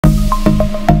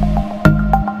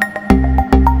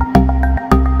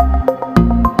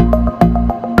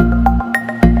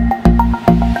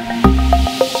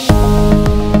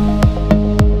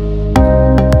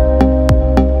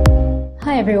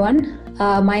everyone.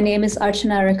 My name is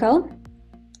Archana Arakkal.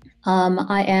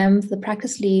 I am the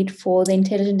practice lead for the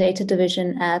Intelligent Data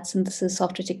Division at Synthesis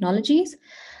Software Technologies.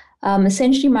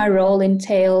 Essentially, my role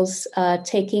entails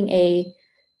taking a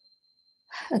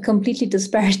completely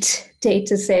disparate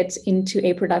data set into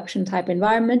a production type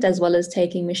environment, as well as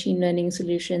taking machine learning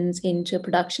solutions into a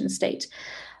production state.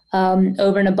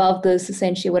 Over and above this,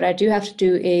 essentially what I do have to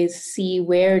do is see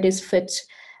where it is fit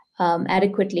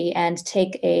adequately and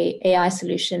take a AI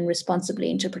solution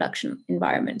responsibly into production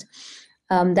environment.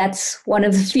 That's one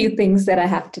of the few things that I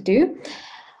have to do.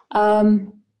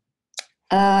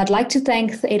 I'd like to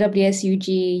thank the AWS UG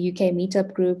UK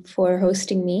Meetup group for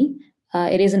hosting me.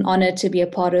 It is an honor to be a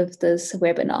part of this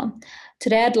webinar.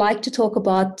 Today, I'd like to talk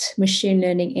about machine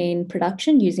learning in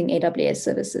production using AWS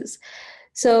Services.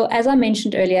 So as I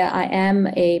mentioned earlier, I am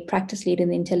a practice lead in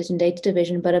the Intelligent Data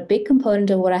Division, but a big component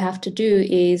of what I have to do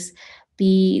is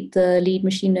be the lead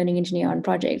machine learning engineer on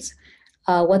projects.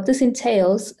 What this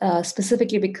entails,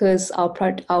 specifically because our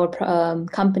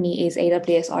company is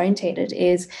AWS orientated,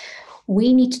 is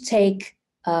we need to take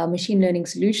machine learning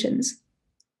solutions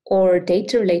or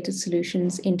data-related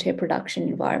solutions into a production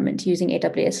environment using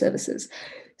AWS services.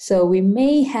 So we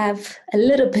may have a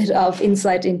little bit of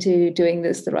insight into doing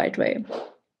this the right way.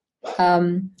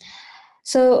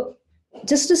 So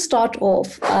just to start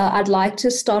off, I'd like to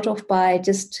start off by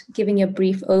just giving a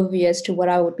brief overview as to what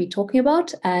I would be talking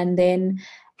about, and then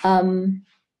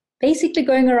basically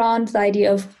going around the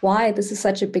idea of why this is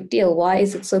such a big deal. Why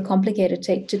is it so complicated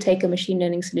to take a machine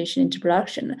learning solution into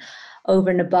production over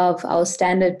and above our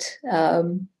standard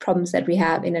problems that we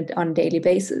have on a daily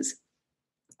basis?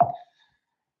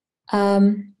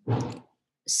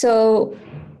 So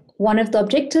one of the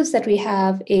objectives that we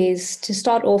have is to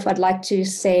start off, I'd like to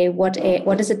say what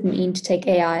does it mean to take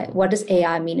AI? What does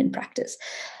AI mean in practice?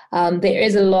 There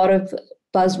is a lot of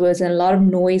buzzwords and a lot of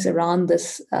noise around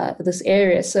this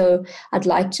area. So I'd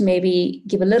like to maybe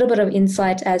give a little bit of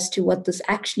insight as to what this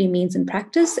actually means in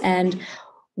practice and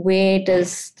where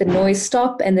does the noise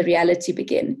stop and the reality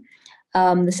begin.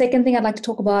 The second thing I'd like to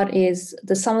talk about is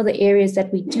some of the areas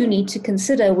that we do need to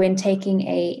consider when taking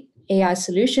a AI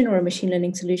solution or a machine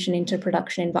learning solution into a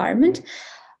production environment,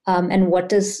 and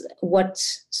what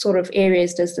sort of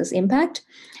areas does this impact?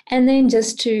 And then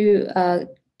just to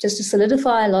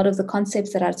solidify a lot of the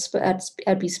concepts that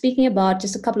I'd be speaking about,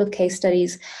 just a couple of case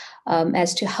studies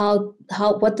as to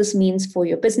what this means for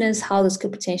your business, how this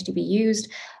could potentially be used,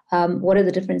 what are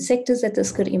the different sectors that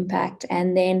this could impact,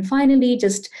 and then finally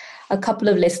just a couple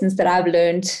of lessons that I've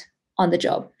learned on the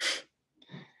job.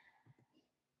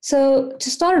 So to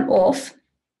start off,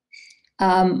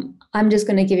 I'm just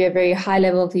going to give you a very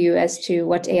high-level view as to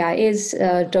what AI is.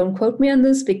 Don't quote me on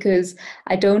this because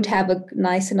I don't have a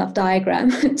nice enough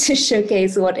diagram to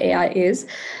showcase what AI is.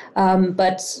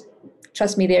 But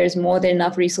trust me, there is more than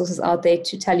enough resources out there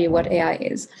to tell you what AI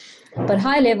is. But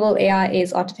high-level AI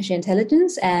is artificial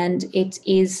intelligence, and it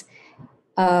is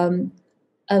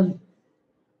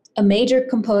a major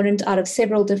component out of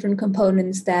several different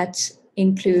components that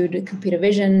include computer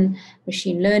vision,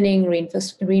 machine learning,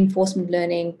 reinforcement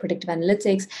learning, predictive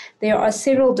analytics. There are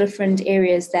several different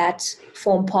areas that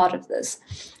form part of this.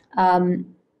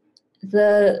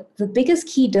 The biggest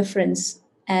key difference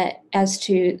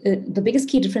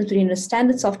between a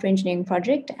standard software engineering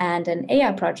project and an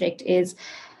AI project is,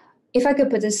 if I could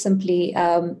put this simply,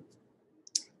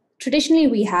 traditionally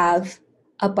we have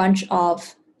a bunch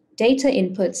of data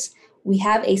inputs. We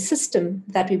have a system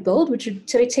that we build, which would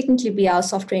technically be our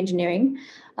software engineering.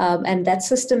 And that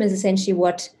system is essentially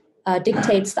what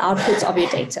dictates the outputs of your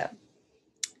data.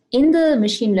 In the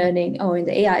machine learning or in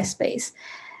the AI space,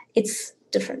 it's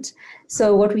different.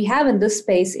 So what we have in this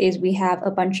space is we have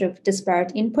a bunch of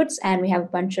disparate inputs and we have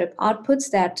a bunch of outputs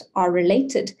that are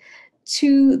related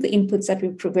to the inputs that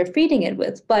we're feeding it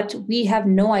with, but we have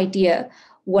no idea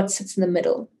what sits in the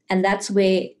middle. And that's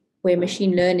where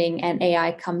machine learning and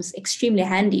AI comes extremely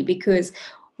handy, because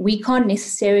we can't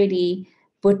necessarily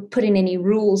put in any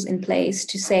rules in place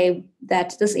to say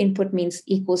that this input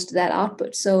equals to that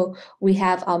output. So we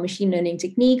have our machine learning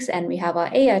techniques and we have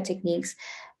our AI techniques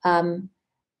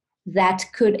that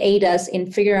could aid us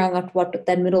in figuring out what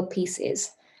that middle piece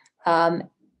is.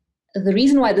 The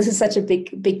reason why this is such a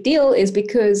big deal is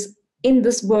because in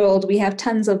this world, we have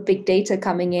tons of big data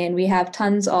coming in. We have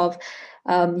tons of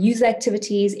user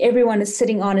activities. Everyone is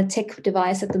sitting on a tech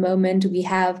device at the moment. We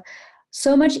have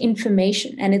so much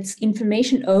information, and it's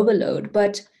information overload,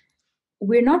 but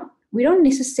we don't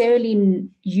necessarily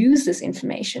use this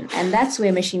information. And that's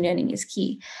where machine learning is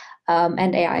key,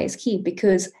 and AI is key,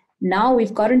 because now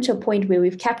we've gotten to a point where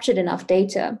we've captured enough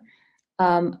data,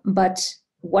 but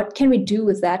what can we do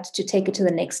with that to take it to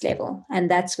the next level? And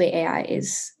that's where AI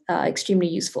is extremely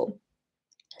useful.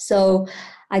 So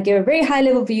I give a very high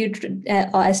level view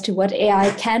as to what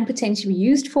AI can potentially be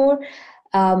used for.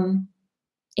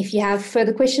 If you have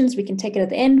further questions, we can take it at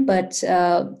the end, but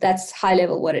that's high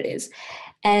level what it is.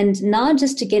 And now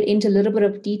just to get into a little bit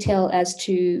of detail as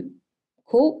to,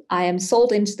 cool, I am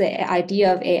sold into the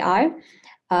idea of AI.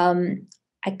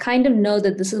 I kind of know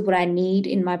that this is what I need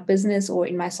in my business or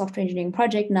in my software engineering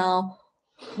project now.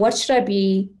 What should I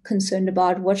be concerned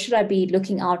about? What should I be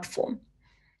looking out for?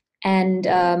 And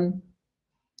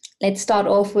let's start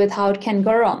off with how it can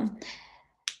go wrong.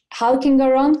 How it can go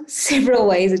wrong? Several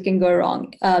ways it can go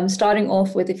wrong. Starting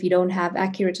off with if you don't have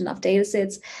accurate enough data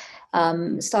sets.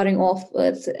 Starting off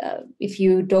with if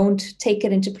you don't take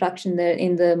it into production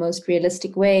in the most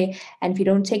realistic way, and if you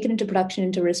don't take it into production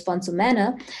into a responsive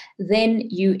manner, then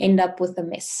you end up with a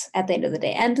mess at the end of the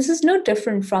day. And this is no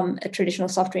different from a traditional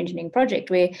software engineering project,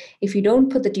 where if you don't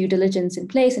put the due diligence in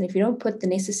place, and if you don't put the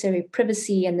necessary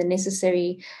privacy and the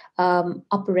necessary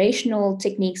operational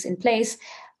techniques in place,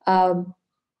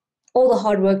 all the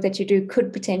hard work that you do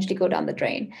could potentially go down the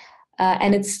drain.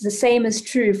 And it's the same is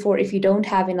true for if you don't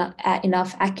have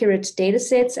enough accurate data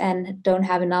sets and don't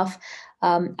have enough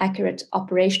accurate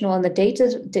operational on the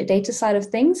data side of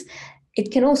things,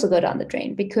 it can also go down the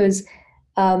drain because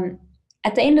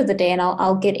at the end of the day, and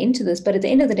I'll get into this, but at the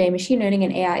end of the day, machine learning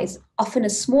and AI is often a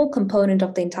small component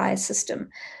of the entire system.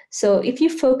 So if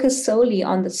you focus solely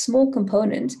on the small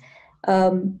component,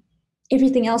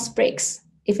 everything else breaks.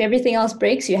 If everything else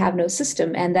breaks, you have no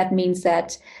system. And that means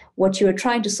that what you were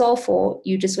trying to solve for,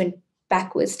 you just went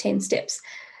backwards 10 steps.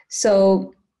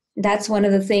 So that's one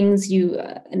of the things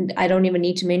and I don't even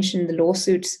need to mention the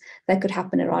lawsuits that could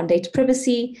happen around data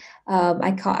privacy.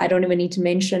 I don't even need to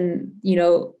mention,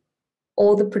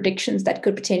 all the predictions that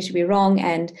could potentially be wrong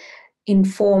and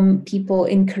inform people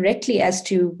incorrectly as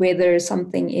to whether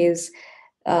something is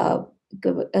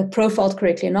profiled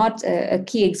correctly or not. A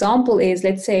key example is,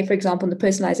 let's say, for example, in the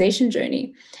personalization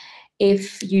journey,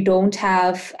 if you don't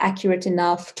have accurate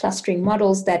enough clustering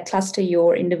models that cluster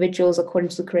your individuals according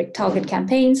to the correct target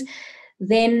campaigns,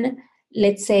 then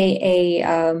let's say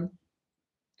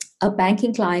a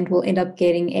banking client will end up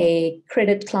getting a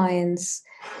credit client's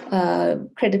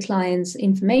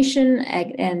information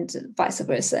and vice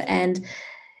versa. And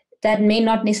that may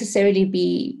not necessarily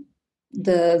be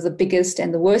the biggest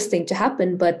and the worst thing to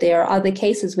happen, but there are other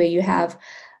cases where you have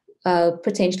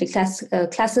potentially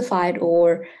classified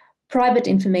or private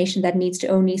information that needs to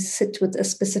only sit with a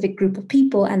specific group of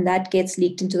people, and that gets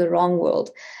leaked into the wrong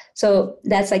world. So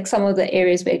that's like some of the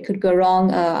areas where it could go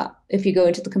wrong. If you go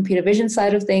into the computer vision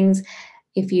side of things,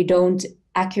 if you don't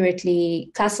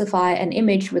accurately classify an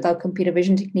image without computer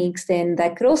vision techniques, then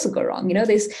that could also go wrong.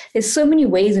 There's so many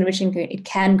ways in which it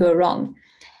can go wrong.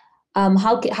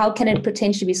 How can it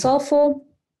potentially be solved for?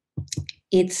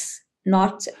 It's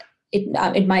not.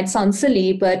 It might sound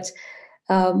silly, but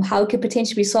how it could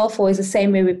potentially be solved for is the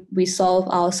same way we solve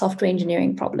our software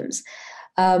engineering problems.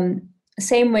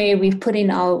 Same way we've put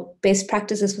in our best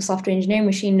practices for software engineering,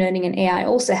 machine learning, and AI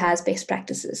also has best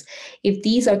practices. If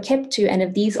these are kept to, and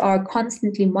if these are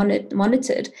constantly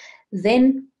monitored,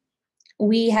 then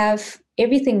we have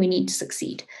everything we need to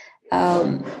succeed.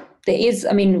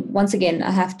 Once again,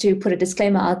 I have to put a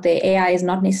disclaimer out there. AI is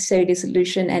not necessarily a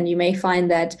solution, and you may find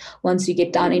that once you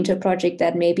get down into a project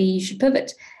that maybe you should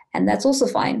pivot, and that's also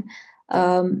fine.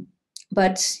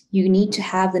 But you need to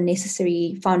have the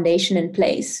necessary foundation in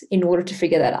place in order to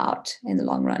figure that out in the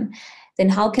long run. Then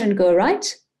how can it go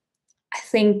right? I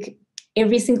think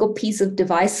every single piece of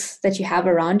device that you have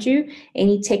around you,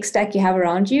 any tech stack you have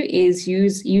around you, is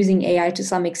using AI to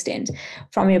some extent,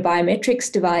 from your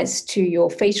biometrics device to your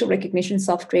facial recognition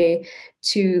software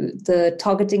to the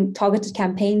targeted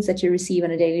campaigns that you receive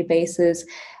on a daily basis,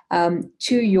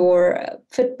 to your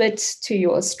Fitbit, to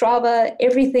your Strava.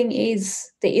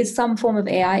 There is some form of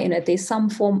AI in it. There's some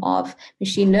form of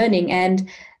machine learning. And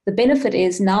the benefit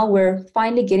is now we're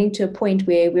finally getting to a point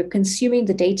where we're consuming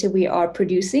the data we are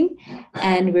producing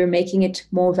and we're making it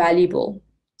more valuable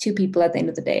to people at the end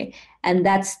of the day. And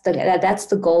that's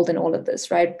the goal in all of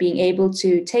this, right? Being able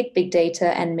to take big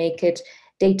data and make it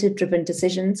data-driven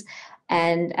decisions,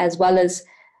 and as well as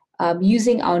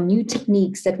using our new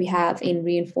techniques that we have in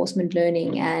reinforcement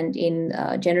learning and in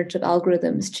generative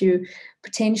algorithms to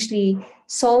potentially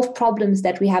solve problems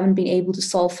that we haven't been able to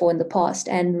solve for in the past,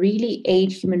 and really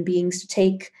aid human beings to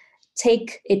take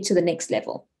it to the next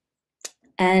level.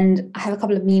 And I have a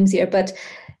couple of memes here, but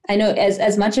I know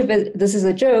as much of it, this is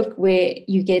a joke where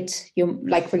you get your,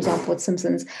 like, for example, with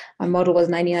Simpsons, my model was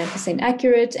 99%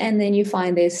 accurate, and then you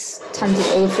find there's tons of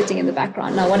overfitting in the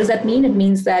background. Now, what does that mean? It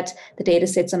means that the data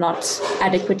sets are not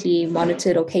adequately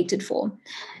monitored or catered for.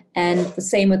 And the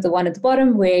same with the one at the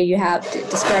bottom, where you have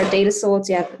disparate data sorts,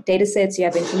 you have data sets, you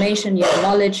have information, you have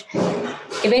knowledge.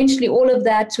 Eventually, all of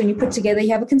that, when you put together,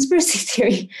 you have a conspiracy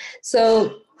theory.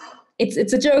 So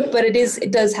it's a joke, but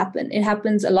it does happen. It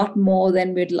happens a lot more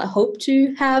than we'd hope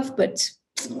to have, but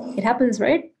it happens,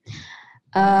 right?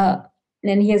 And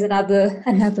then here's another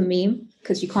meme,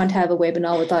 because you can't have a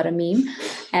webinar without a meme.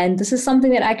 And this is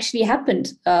something that actually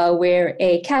happened, where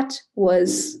a cat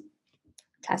was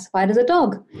classified as a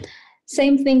dog.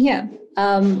 Same thing here.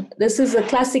 This is a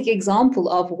classic example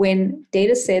of when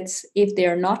data sets, if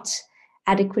they're not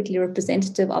adequately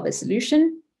representative of a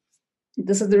solution,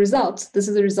 this is the result. This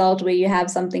is the result where you have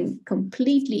something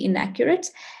completely inaccurate,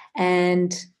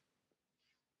 and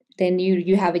then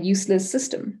you have a useless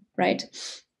system, right?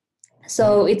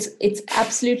 So it's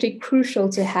absolutely crucial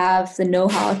to have the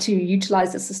know-how to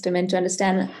utilize the system and to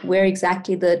understand where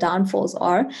exactly the downfalls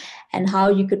are and how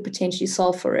you could potentially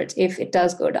solve for it if it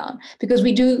does go down. Because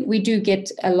we do get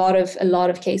a lot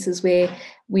of cases where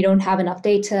we don't have enough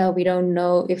data, we don't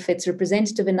know if it's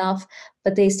representative enough,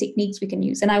 but there's techniques we can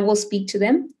use, and I will speak to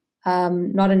them.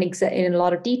 Not in a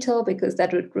lot of detail, because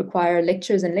that would require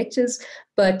lectures and lectures,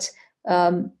 but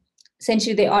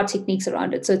essentially there are techniques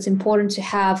around it. So it's important to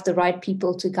have the right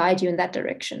people to guide you in that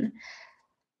direction.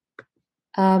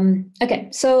 Okay,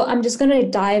 so I'm just going to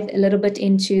dive a little bit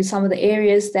into some of the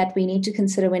areas that we need to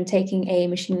consider when taking a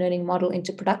machine learning model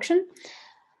into production.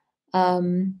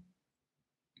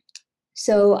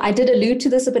 So I did allude to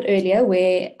this a bit earlier,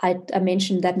 where I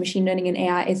mentioned that machine learning and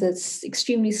AI is an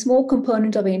extremely small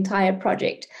component of an entire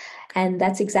project. And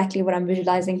that's exactly what I'm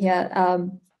visualizing here.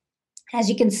 As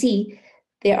you can see,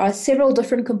 there are several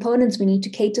different components we need to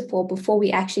cater for before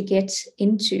we actually get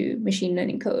into machine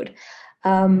learning code.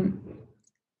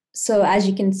 So as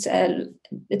you can see,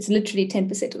 it's literally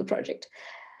 10% of the project.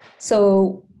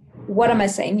 So what am I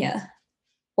saying here?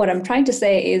 What I'm trying to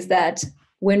say is that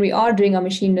when we are doing our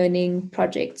machine learning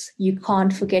projects, you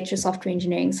can't forget your software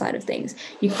engineering side of things.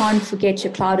 You can't forget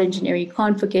your cloud engineering. You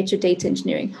can't forget your data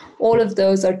engineering. All of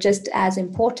those are just as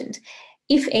important.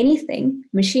 If anything,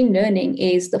 machine learning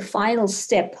is the final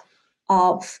step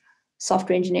of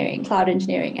software engineering, cloud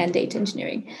engineering, and data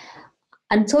engineering.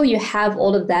 Until you have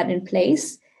all of that in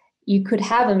place, you could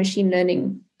have a machine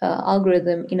learning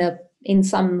algorithm in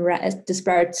some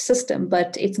disparate system,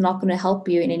 but it's not going to help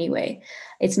you in any way.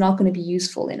 It's not going to be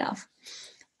useful enough.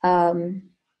 So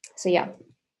yeah.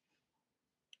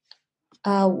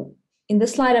 In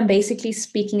this slide, I'm basically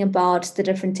speaking about the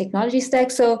different technology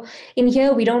stacks. So in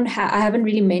here, I haven't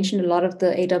really mentioned a lot of the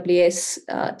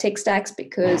AWS tech stacks,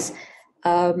 because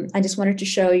I just wanted to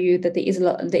show you that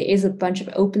there is a bunch of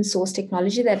open source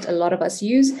technology that a lot of us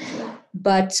use.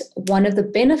 But one of the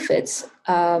benefits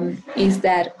is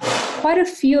that quite a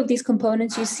few of these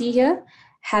components you see here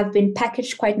have been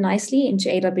packaged quite nicely into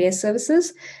AWS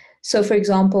services. So for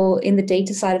example, in the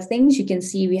data side of things, you can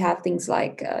see we have things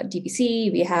like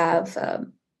DBC, we have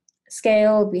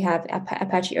Scale, we have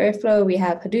Apache Airflow, we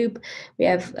have Hadoop, we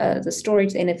have the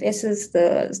storage, the NFSs,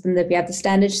 we have the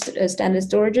standard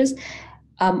storages.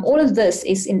 All of this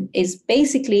is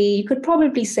basically, you could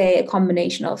probably say, a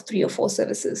combination of 3 or 4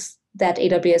 services that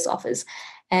AWS offers.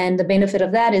 And the benefit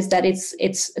of that is that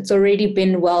it's already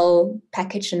been well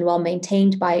packaged and well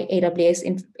maintained by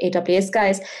AWS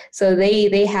guys. So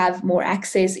they have more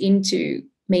access into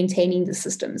maintaining the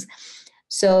systems.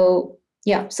 So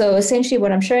yeah, so essentially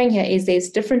what I'm showing here is there's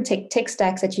different tech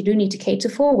stacks that you do need to cater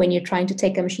for when you're trying to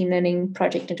take a machine learning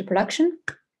project into production.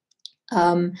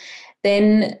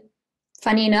 Then,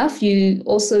 funny enough, you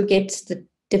also get the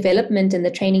development and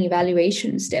the training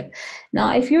evaluation step.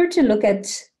 Now, if you were to look at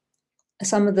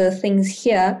some of the things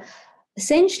here,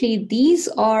 essentially these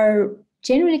are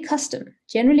generally custom.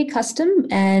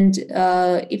 And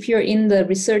if you're in the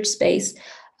research space,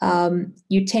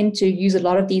 you tend to use a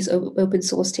lot of these open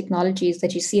source technologies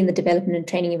that you see in the development and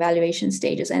training evaluation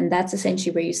stages, and that's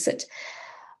essentially where you sit.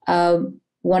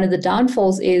 One of the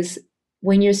downfalls is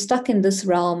when you're stuck in this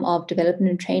realm of development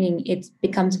and training, it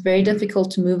becomes very difficult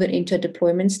to move it into a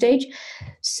deployment stage.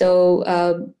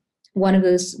 So one of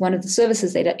the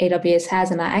services that AWS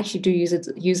has, and I actually do use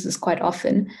this quite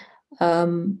often,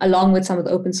 along with some of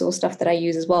the open source stuff that I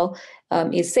use as well,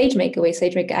 is SageMaker, where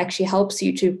SageMaker actually helps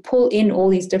you to pull in all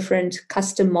these different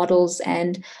custom models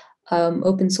and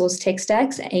open source tech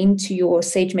stacks into your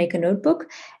SageMaker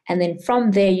notebook. And then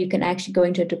from there, you can actually go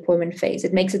into a deployment phase.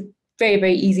 It makes it very,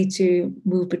 very easy to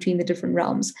move between the different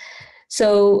realms. So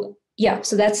yeah,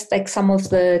 so that's like some of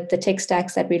the tech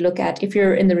stacks that we look at if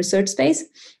you're in the research space.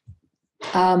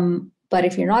 But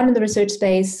if you're not in the research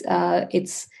space,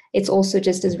 it's also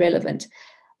just as relevant,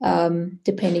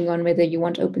 depending on whether you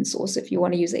want open source, if you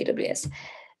want to use AWS.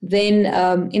 Then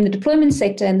in the deployment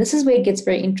sector, and this is where it gets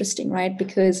very interesting, right?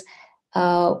 Because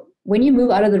when you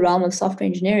move out of the realm of software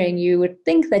engineering, you would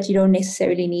think that you don't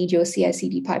necessarily need your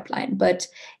CI/CD pipeline. But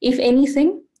if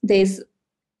anything,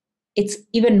 it's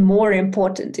even more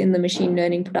important in the machine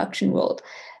learning production world.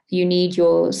 You need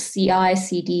your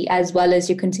CI/CD as well as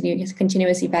your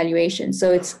continuous evaluation.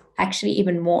 So it's actually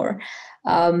even more.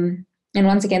 And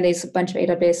once again, there's a bunch of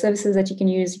AWS services that you can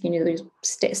use. You can use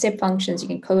step functions. You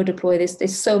can co-deploy this.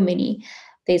 There's so many.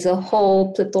 There's a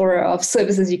whole plethora of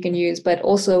services you can use. But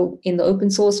also in the open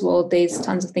source world, there's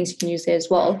tons of things you can use there as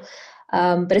well.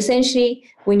 But essentially,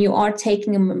 when you are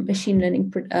taking a machine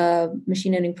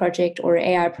learning project or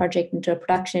AI project into a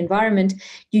production environment,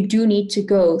 you do need to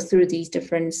go through these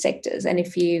different sectors. And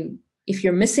if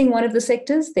you're missing one of the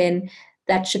sectors, then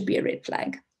that should be a red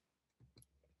flag.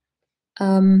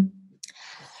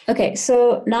 Okay,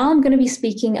 so now I'm going to be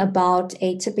speaking about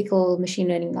a typical machine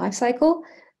learning lifecycle.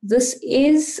 This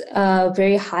is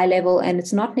very high level, and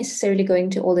it's not necessarily going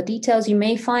to all the details. You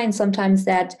may find sometimes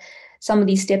that some of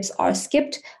these steps are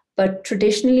skipped, but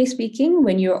traditionally speaking,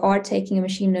 when you are taking a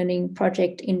machine learning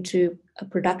project into a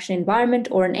production environment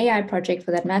or an AI project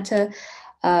for that matter,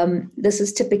 this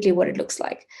is typically what it looks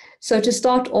like. So to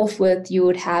start off with, you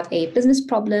would have a business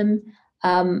problem.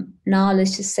 Now,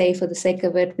 let's just say for the sake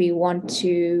of it,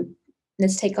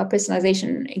 let's take our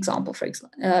personalization example,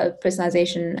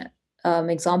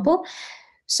 example.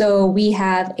 So we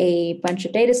have a bunch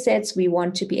of data sets. We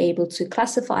want to be able to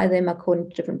classify them according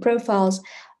to different profiles.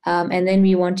 And then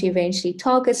we want to eventually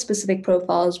target specific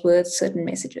profiles with certain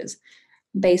messages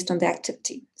based on the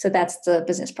activity. So that's the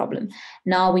business problem.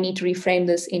 Now we need to reframe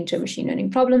this into a machine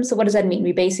learning problem. So what does that mean?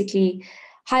 We basically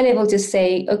high level just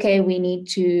say, okay, we need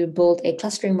to build a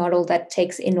clustering model that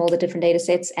takes in all the different data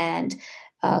sets and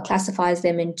classifies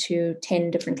them into 10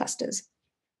 different clusters.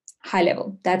 High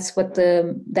level. That's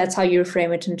how you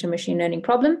frame it into a machine learning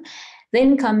problem.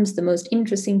 Then comes the most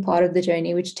interesting part of the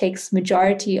journey, which takes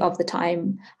majority of the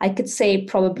time. I could say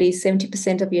probably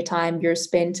 70% of your time you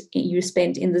spent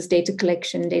in this data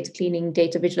collection, data cleaning,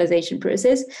 data visualization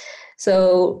process.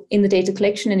 So in the data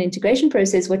collection and integration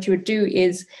process, what you would do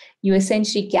is you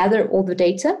essentially gather all the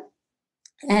data,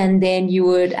 and then you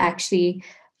would actually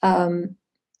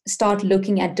start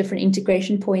looking at different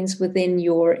integration points within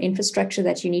your infrastructure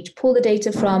that you need to pull the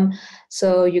data from.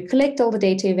 So you collect all the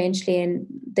data eventually, and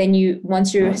then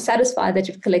once you're satisfied that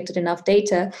you've collected enough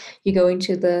data, you go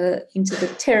into the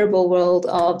terrible world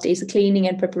of data cleaning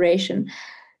and preparation.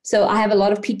 So I have a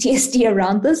lot of PTSD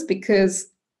around this because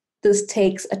this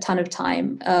takes a ton of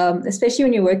time, especially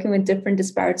when you're working with different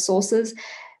disparate sources.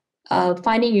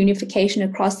 Finding unification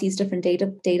across these different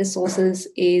data sources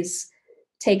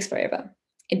takes forever.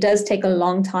 It does take a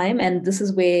long time, and this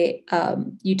is where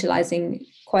utilizing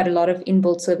quite a lot of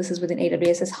inbuilt services within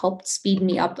AWS has helped speed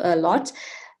me up a lot.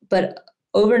 But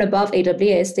over and above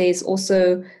AWS, there's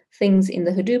also things in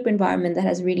the Hadoop environment that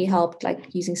has really helped,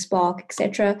 like using Spark,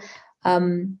 etc.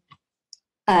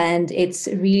 And it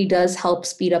really does help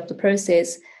speed up the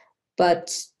process,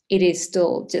 but it is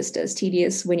still just as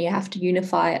tedious when you have to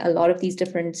unify a lot of these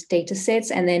different data sets.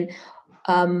 And then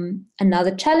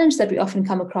another challenge that we often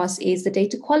come across is the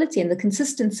data quality and the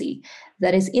consistency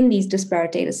that is in these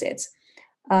disparate data sets.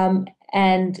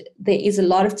 And there is a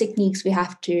lot of techniques we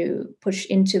have to push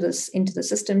into the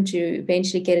system to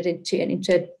eventually get it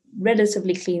into a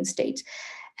relatively clean state.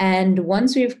 And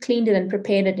once we've cleaned it and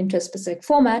prepared it into a specific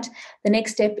format, the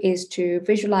next step is to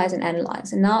visualize and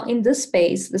analyze. And now in this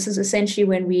space, this is essentially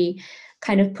when we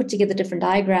kind of put together different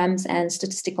diagrams and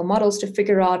statistical models to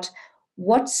figure out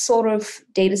what sort of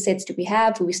data sets do we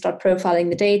have. We start profiling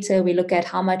the data. We look at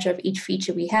how much of each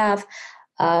feature we have.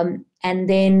 And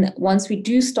then once we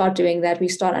do start doing that, we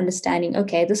start understanding,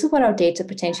 okay, this is what our data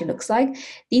potentially looks like.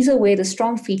 These are where the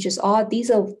strong features are.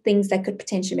 These are things that could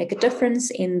potentially make a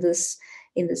difference in this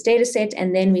data set.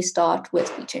 And then we start with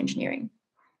feature engineering.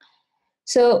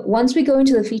 So once we go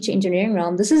into the feature engineering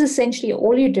realm, this is essentially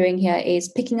all you're doing here is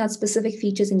picking out specific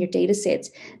features in your data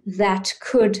sets that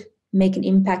could make an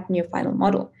impact in your final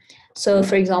model. So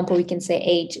for example, we can say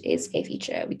age is a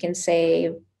feature. We can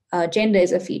say gender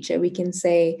is a feature. We can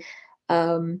say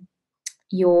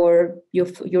your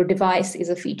device is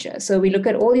a feature. So we look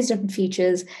at all these different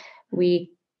features.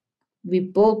 We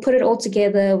put it all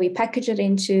together. We package it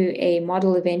into a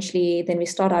model eventually. Then we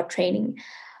start our training.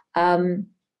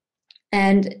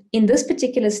 And in this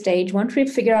particular stage, once we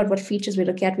figure out what features we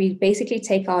look at, we basically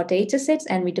take our data sets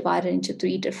and we divide it into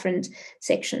 3 different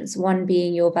sections, one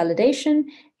being your validation,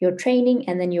 your training,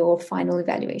 and then your final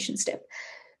evaluation step.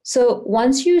 So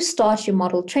once you start your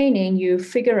model training, you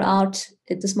figure out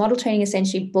that this model training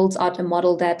essentially builds out a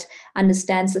model that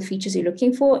understands the features you're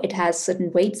looking for. It has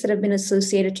certain weights that have been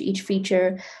associated to each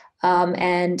feature,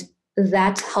 and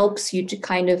that helps you to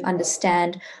kind of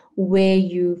understand where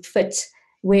you fit,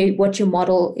 what your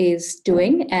model is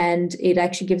doing, and it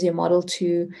actually gives you a model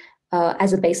to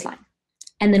as a baseline.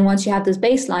 And then once you have this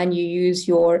baseline, you use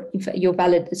your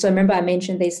valid. So remember, I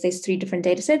mentioned there's 3 different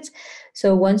data sets.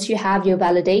 So once you have your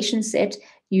validation set,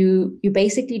 you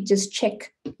basically just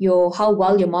check how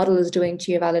well your model is doing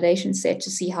to your validation set to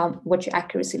see what your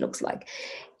accuracy looks like.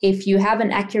 If you have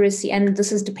an accuracy, and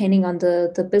this is depending on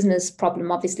the business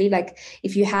problem, obviously, like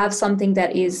if you have something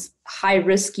that is high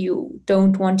risk, you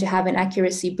don't want to have an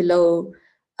accuracy below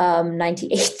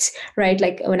 98, right?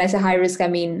 Like when I say high risk, I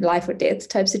mean life or death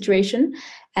type situation.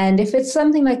 And if it's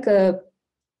something like a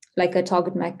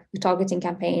targeting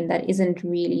campaign that isn't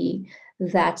really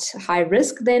that high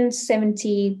risk, then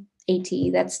 70, 80,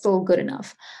 that's still good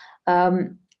enough.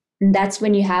 That's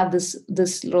when you have this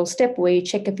little step where you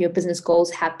check if your business goals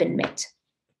have been met.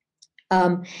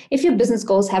 If your business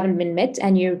goals haven't been met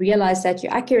and you realize that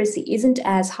your accuracy isn't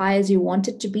as high as you want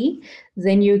it to be,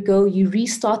 then you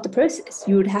restart the process.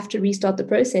 You would have to restart the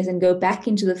process and go back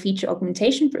into the feature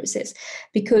augmentation process,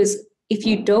 because if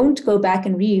you don't go back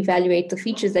and reevaluate the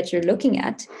features that you're looking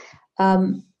at,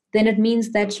 then it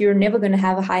means that you're never going to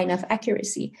have a high enough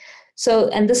accuracy. So,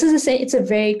 and this is it's a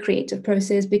very creative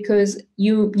process, because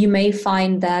you may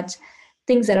find that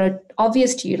things that are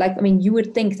obvious to you, like, I mean, you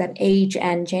would think that age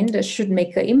and gender should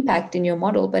make an impact in your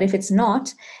model, but if it's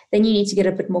not, then you need to get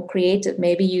a bit more creative.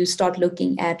 Maybe you start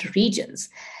looking at regions.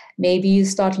 Maybe you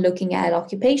start looking at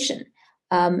occupation.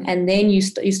 And then you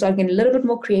start getting a little bit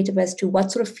more creative as to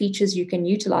what sort of features you can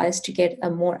utilize to get a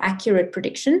more accurate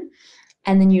prediction.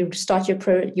 And then you start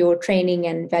your training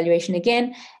and evaluation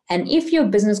again. And if your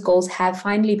business goals have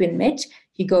finally been met,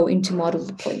 you go into model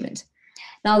deployment.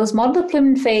 Now, this model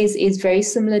deployment phase is very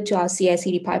similar to our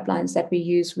CI/CD pipelines that we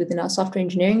use within our software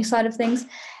engineering side of things.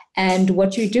 And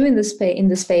what you do in this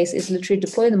phase is literally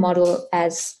deploy the model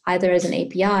as either as an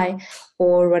API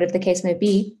or whatever the case may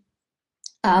be,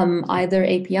 either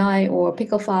API or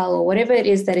pickle file or whatever it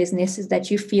is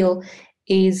that you feel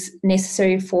is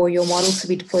necessary for your model to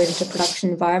be deployed into a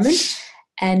production environment.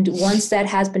 And once that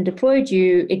has been deployed,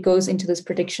 it goes into this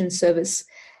prediction service.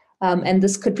 And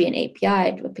this could be an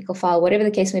API, a pickle file, whatever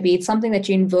the case may be. It's something that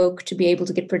you invoke to be able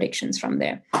to get predictions from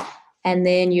there. And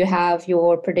then you have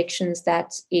your predictions.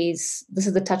 This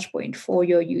is the touch point for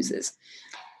your users.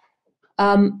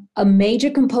 A major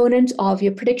component of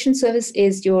your prediction service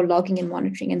is your logging and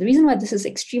monitoring. And the reason why this is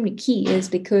extremely key is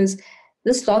because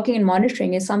this logging and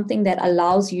monitoring is something that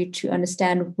allows you to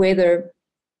understand whether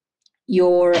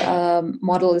your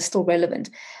model is still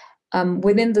relevant.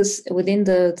 Within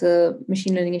the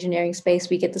machine learning engineering space,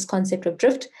 we get this concept of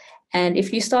drift. And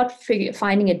if you start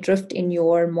finding a drift in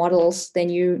your models, then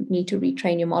you need to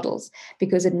retrain your models,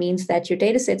 because it means that your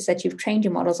data sets that you've trained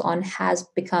your models on is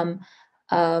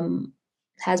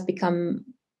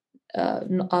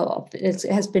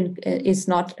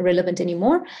not relevant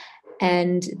anymore.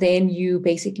 And then you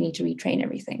basically need to retrain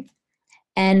everything.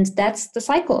 And that's the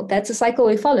cycle. That's the cycle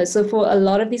we follow. So for a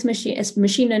lot of these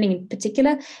machine learning in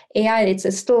particular, AI,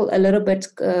 it's still a little bit,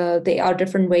 there are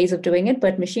different ways of doing it,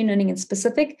 but machine learning in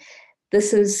specific,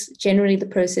 this is generally the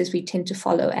process we tend to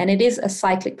follow. And it is a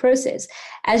cyclic process.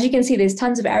 As you can see, there's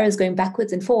tons of arrows going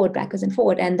backwards and forward.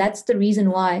 And that's the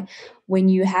reason why when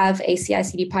you have a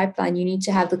CI/CD pipeline, you need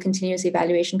to have the continuous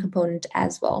evaluation component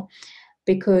as well,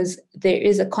 because there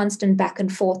is a constant back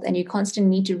and forth, and you constantly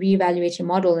need to reevaluate your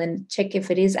model and check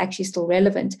if it is actually still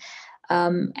relevant.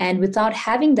 And without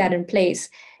having that in place,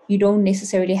 you don't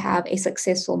necessarily have a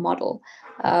successful model.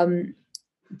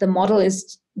 The model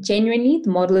is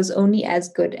only as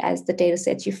good as the data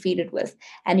sets you feed it with.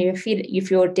 And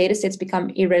if your data sets become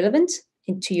irrelevant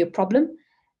into your problem,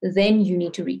 then you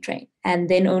need to retrain. And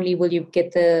then only will you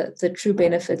get the true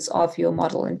benefits of your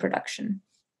model in production.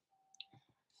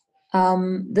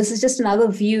 This is just another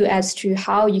view as to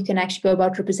how you can actually go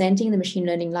about representing the machine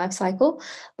learning lifecycle,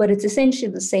 but it's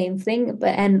essentially the same thing.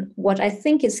 And what I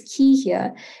think is key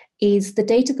here is the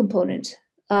data component,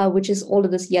 which is all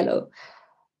of this yellow.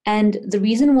 And the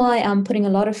reason why I'm putting a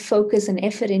lot of focus and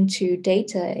effort into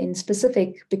data in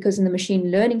specific, because in the machine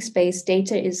learning space,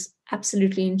 data is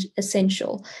absolutely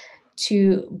essential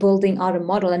to building out a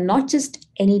model, and not just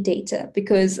any data,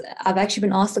 because I've actually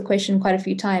been asked the question quite a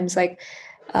few times, like,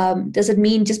 Does it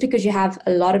mean just because you have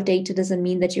a lot of data doesn't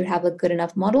mean that you have a good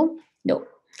enough model? No.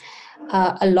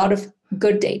 A lot of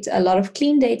good data, a lot of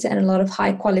clean data, and a lot of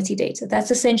high quality data.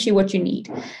 That's essentially what you need.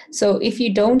 So if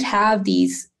you don't have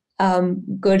these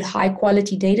good high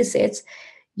quality data sets,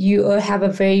 you have a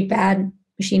very bad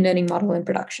machine learning model in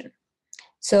production.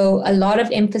 So a lot of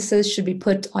emphasis should be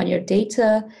put on your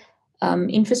data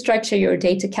infrastructure, your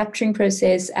data capturing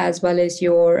process, as well as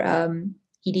your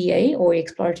EDA or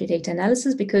exploratory data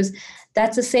analysis, because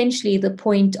that's essentially the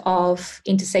point of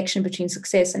intersection between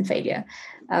success and failure.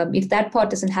 If that part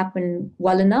doesn't happen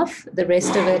well enough, the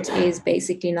rest of it is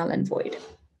basically null and void.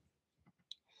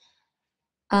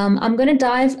 I'm going to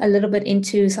dive a little bit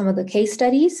into some of the case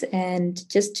studies, and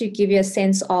just to give you a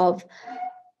sense of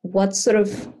what sort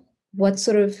of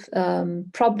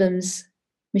problems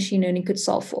machine learning could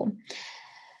solve for.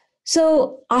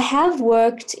 So I have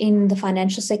worked in the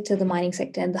financial sector, the mining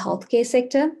sector, and the healthcare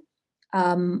sector.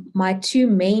 My two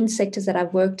main sectors that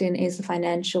I've worked in is the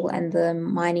financial and the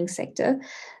mining sector.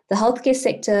 The healthcare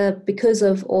sector, because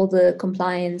of all the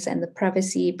compliance and the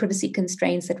privacy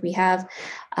constraints that we have,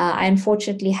 I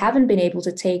unfortunately haven't been able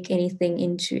to take anything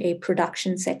into a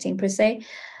production setting per se.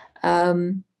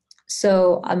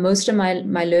 So most of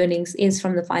my learnings is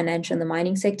from the financial and the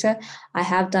mining sector. I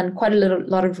have done quite a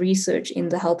lot of research in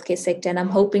the healthcare sector, and I'm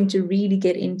hoping to really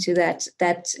get into that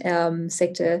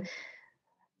sector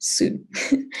soon.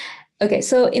 Okay,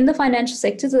 so in the financial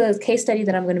sector, the case study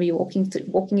that I'm going to be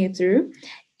walking you through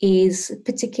is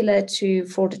particular to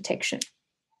fraud detection.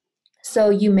 So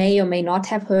you may or may not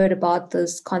have heard about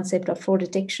this concept of fraud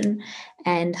detection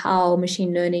and how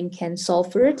machine learning can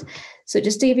solve for it. So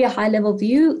just to give you a high-level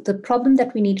view, the problem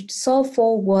that we needed to solve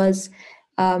for was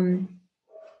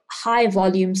high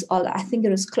volumes of, I think it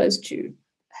was close to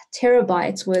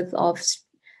terabytes worth of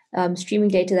streaming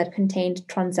data that contained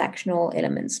transactional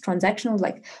elements. Transactional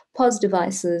like POS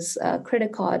devices,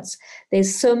 credit cards.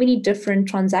 There's so many different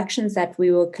transactions that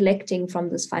we were collecting from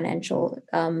this financial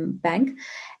bank.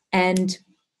 And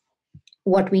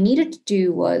what we needed to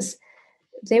do was,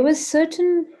 there was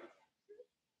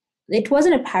it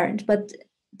wasn't apparent, but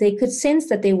they could sense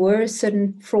that there were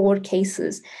certain fraud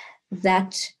cases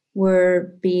that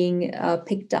were being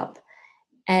picked up.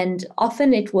 And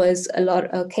often it was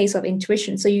a case of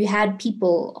intuition. So you had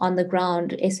people on the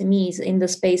ground, SMEs in the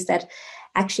space that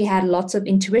actually had lots of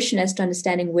intuition as to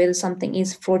understanding whether something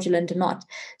is fraudulent or not.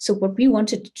 So what we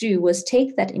wanted to do was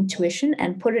take that intuition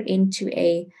and put it into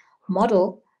a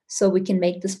model so we can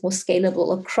make this more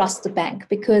scalable across the bank.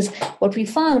 Because what we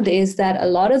found is that a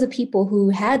lot of the people who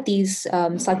had these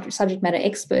subject matter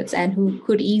experts and who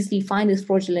could easily find these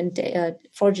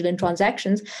fraudulent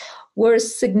transactions were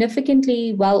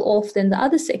significantly well off than the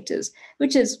other sectors,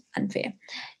 which is unfair.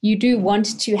 You do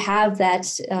want to have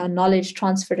that knowledge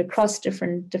transferred across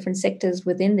different sectors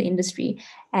within the industry,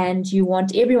 and you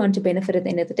want everyone to benefit at the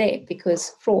end of the day,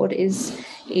 because fraud is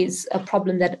a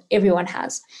problem that everyone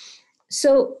has.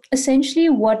 So essentially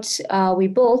what we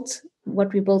built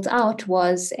out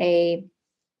was a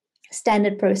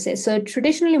standard process. So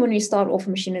traditionally, when we start off a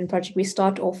machine learning project, we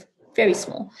start off very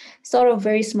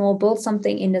small, build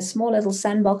something in a small little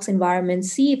sandbox environment,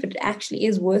 see if it actually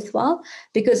is worthwhile.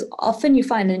 Because often you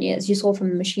find, and as you saw from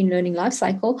the machine learning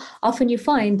lifecycle, often you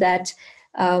find that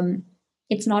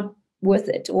it's not worth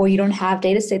it, or you don't have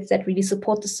data sets that really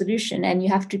support the solution, and you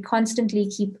have to constantly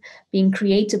keep being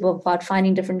creative about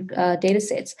finding different data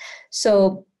sets.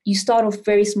 So you start off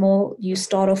very small, you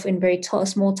start off in very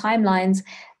small timelines,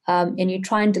 and you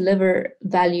try and deliver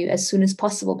value as soon as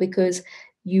possible, because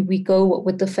we go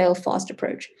with the fail fast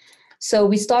approach. So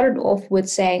we started off with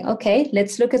saying, okay,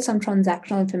 let's look at some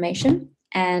transactional information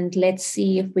and let's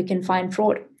see if we can find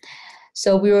fraud.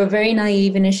 So we were very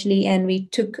naive initially, and we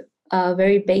took a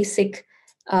very basic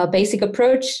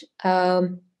approach.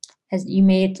 As you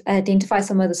may identify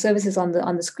some of the services on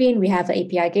the screen, we have an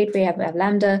API gateway, we have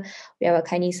Lambda, we have a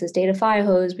Kinesis data fire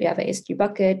hose, we have a S3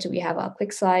 bucket, we have our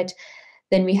QuickSight.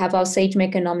 Then we have our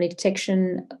SageMaker anomaly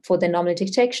detection for the anomaly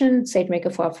detection,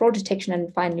 SageMaker for our fraud detection,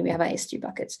 and finally we have our S3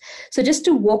 buckets. So just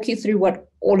to walk you through what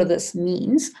all of this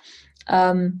means,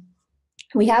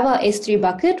 we have our S3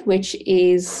 bucket, which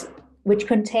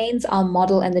contains our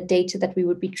model and the data that we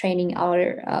would be training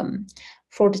our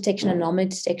fraud detection and anomaly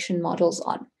detection models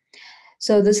on.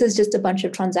 So this is just a bunch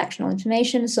of transactional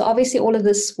information. So obviously all of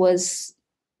this was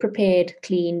prepared,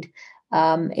 cleaned.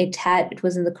 It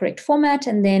was in the correct format,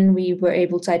 and then we were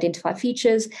able to identify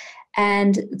features.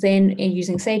 And then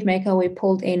using SageMaker, we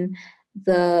pulled in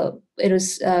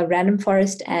random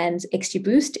forest and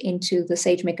XGBoost into the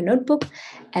SageMaker notebook.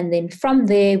 And then from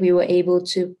there, we were able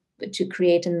to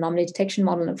create an anomaly detection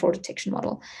model and a fraud detection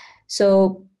model.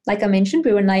 So like I mentioned,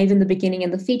 we were naive in the beginning,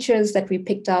 and the features that we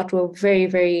picked out were very,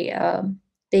 very,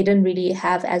 they didn't really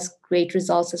have as great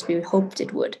results as we hoped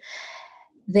it would.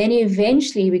 Then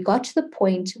eventually we got to the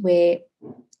point where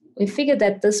we figured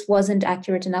that this wasn't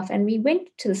accurate enough, and we went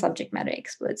to the subject matter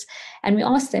experts and we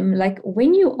asked them, like,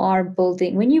 when you are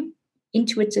building, when you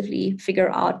intuitively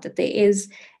figure out that there is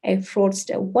a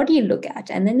fraudster, what do you look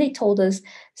at? And then they told us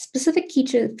specific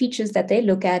features that they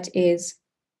look at is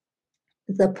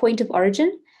the point of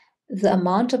origin, the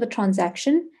amount of a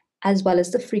transaction, as well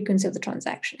as the frequency of the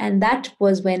transaction. And that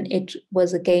was when it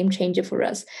was a game changer for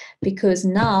us, because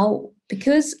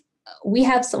we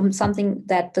have something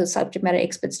that the subject matter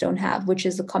experts don't have, which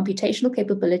is the computational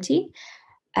capability,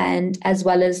 and as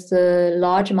well as the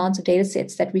large amounts of data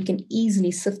sets that we can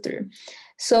easily sift through.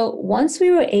 So once we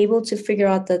were able to figure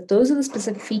out that those are the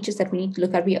specific features that we need to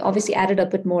look at, we obviously added a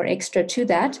bit more extra to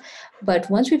that. But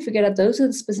once we figured out those are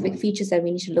the specific features that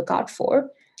we need to look out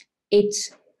for, it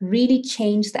really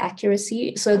changed the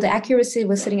accuracy. So the accuracy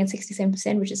was sitting at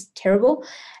 67%, which is terrible.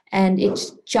 And it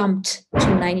jumped to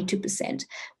 92%,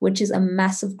 which is a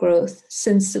massive growth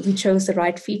since we chose the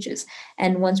right features.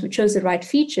 And once we chose the right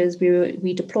features,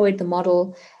 we deployed the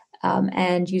model,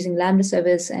 and using Lambda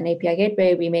service and API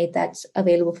gateway, we made that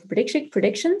available for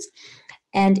predictions.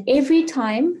 And every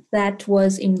time that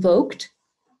was invoked,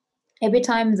 every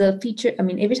time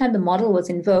the model was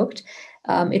invoked,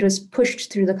 it was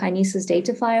pushed through the Kinesis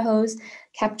data fire hose,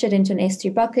 captured into an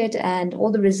S3 bucket, and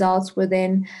all the results were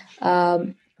then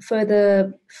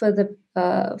further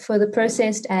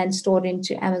processed and stored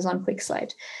into Amazon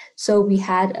QuickSight. So we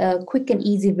had a quick and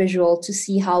easy visual to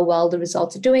see how well the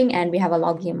results are doing, and we have a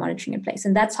logging and monitoring in place.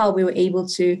 And that's how we were able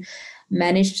to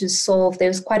manage to solve. There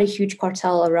was quite a huge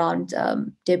cartel around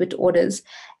debit orders,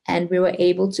 and we were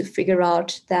able to figure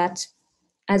out that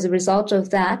as a result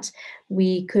of that,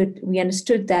 we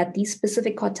understood that these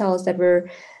specific cartels that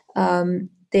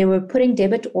they were putting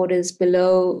debit orders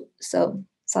below, so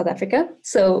South Africa.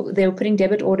 So they were putting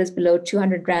debit orders below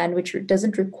 200 Rand, which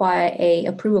doesn't require a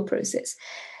approval process.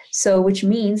 So which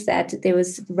means that there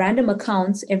was random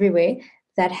accounts everywhere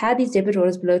that had these debit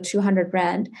orders below 200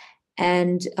 Rand,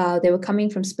 and they were coming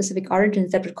from specific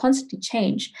origins that would constantly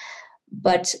change.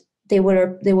 But there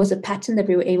was a pattern that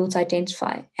we were able to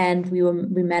identify, and we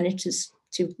managed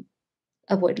to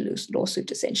avoid a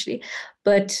lawsuit essentially.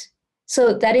 But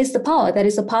so that is the power. That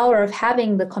is the power of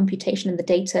having the computation and the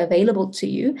data available to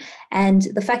you. And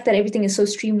the fact that everything is so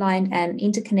streamlined and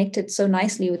interconnected so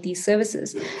nicely with these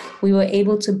services, we were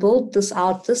able to build this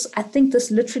out. I think this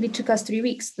literally took us 3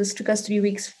 weeks. This took us 3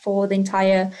 weeks for the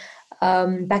entire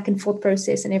back and forth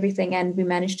process and everything. And we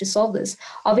managed to solve this.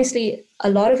 Obviously, a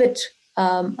lot of the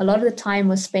time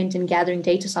was spent in gathering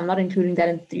data. So I'm not including that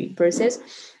in the process,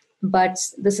 but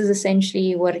this is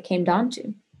essentially what it came down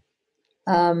to.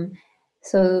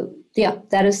 So yeah,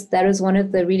 that is one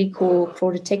of the really cool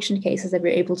fraud detection cases that we're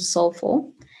able to solve for.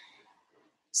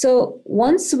 So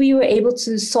once we were able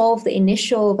to solve the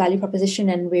initial value proposition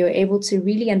and we were able to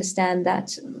really understand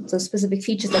that the specific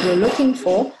features that we were looking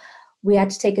for, we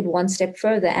had to take it one step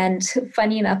further. And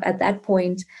funny enough, at that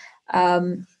point,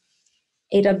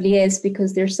 AWS,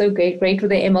 because they're so great with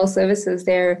their ML services,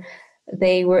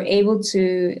 they were able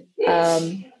to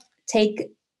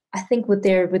take, I think with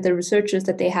the researchers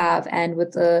that they have and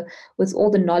with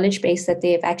all the knowledge base that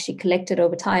they've actually collected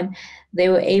over time, they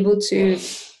were able to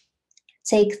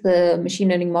take the machine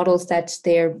learning models that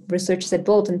their researchers had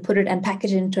built and put it and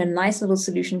package it into a nice little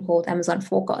solution called Amazon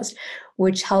Forecast,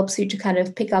 which helps you to kind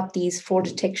of pick up these fraud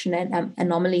detection and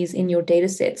anomalies in your data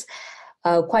sets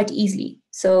quite easily.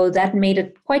 So that made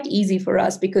it quite easy for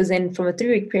us, because then from a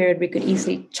 3-week period, we could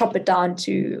easily chop it down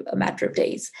to a matter of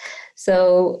days.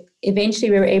 So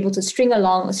eventually we were able to string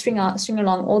along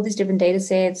all these different data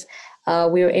sets.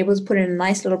 We were able to put in a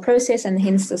nice little process, and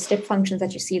hence the step functions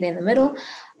that you see there in the middle.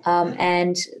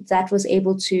 And that was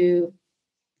able to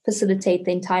facilitate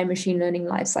the entire machine learning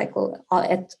lifecycle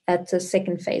at the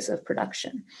second phase of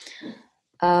production.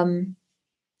 And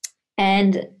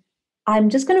I'm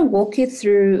just going to walk you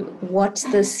through what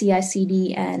the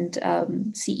CI/CD and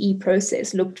CE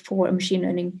process looked for a machine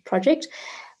learning project.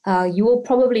 You will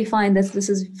probably find that this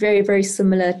is very, very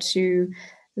similar to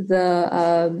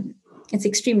it's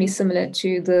extremely similar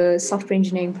to the software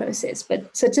engineering process.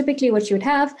 But so typically what you would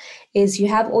have is you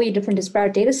have all your different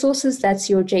disparate data sources. That's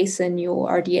your JSON, your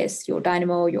RDS, your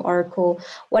Dynamo, your Oracle,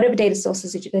 whatever data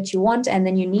sources that you want. And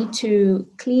then you need to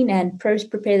clean and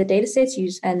prepare the data sets,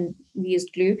 we use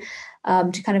Glue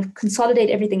to kind of consolidate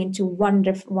everything into one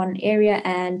area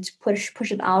and push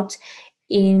it out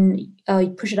into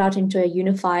a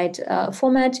unified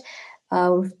format.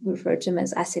 we refer to them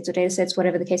as assets or data sets,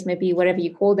 whatever the case may be, whatever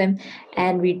you call them,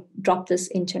 and we drop this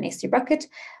into an S3 bucket.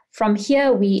 From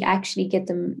here, we actually get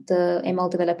them, the ML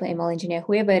developer, ML engineer,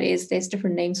 whoever it is. There's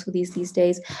different names for these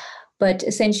days. But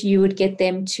essentially, you would get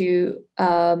them to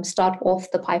start off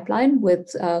the pipeline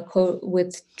with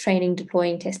training,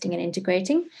 deploying, testing, and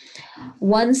integrating.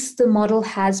 Once the model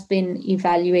has been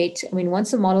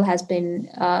once the model has been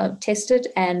tested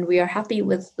and we are happy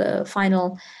with the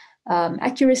final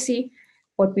accuracy,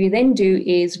 what we then do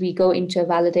is we go into a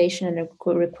validation and a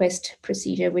request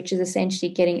procedure, which is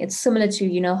essentially it's similar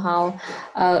to, how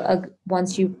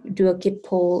once you do a Git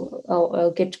pull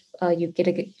or you get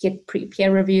a Git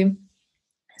peer review,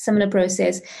 similar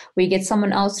process, we get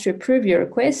someone else to approve your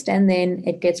request and then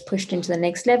it gets pushed into the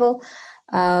next level.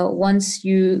 Once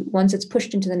it's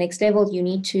pushed into the next level, you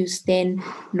need to then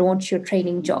launch your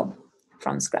training job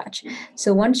from scratch.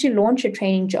 So once you launch your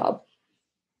training job,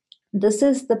 this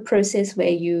is the process where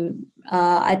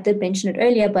I did mention it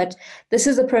earlier, but this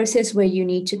is the process where you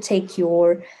need to take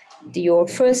your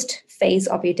first phase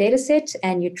of your data set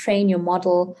and you train your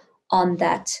model on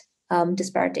that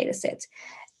disparate data set.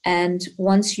 And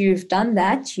once you've done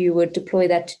that, you would deploy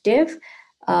that to dev,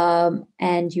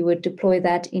 and you would deploy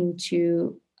that into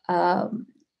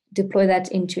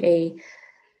a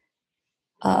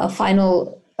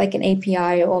final, like an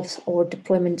API or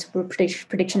deployment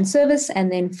prediction service.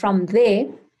 And then from there,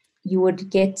 you would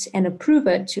get an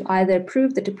approver to either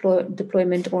approve the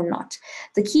deployment or not.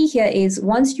 The key here is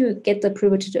once you get the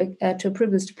approver to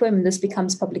approve this deployment, this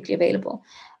becomes publicly available.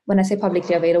 When I say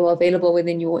publicly available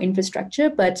within your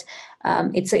infrastructure, but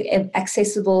it's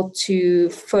accessible to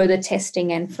further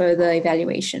testing and further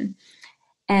evaluation.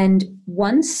 And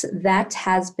once that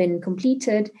has been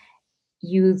completed,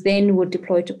 you then would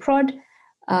deploy to prod,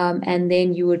 and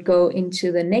then you would go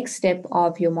into the next step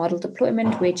of your model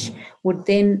deployment, which would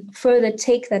then further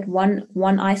take that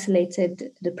one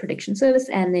isolated the prediction service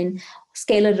and then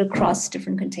scale it across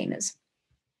different containers.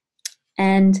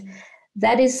 And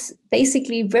that is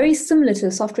basically very similar to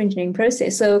the software engineering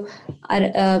process. So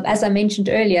as I mentioned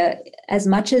earlier, as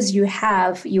much as you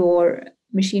have your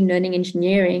machine learning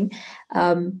engineering,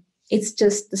 it's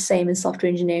just the same as software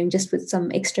engineering, just with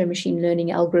some extra machine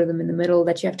learning algorithm in the middle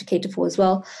that you have to cater for as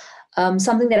well.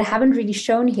 Something that I haven't really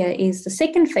shown here is the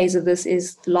second phase of this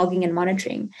is logging and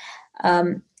monitoring.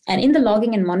 And in the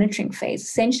logging and monitoring phase,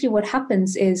 essentially what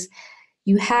happens is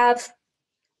you have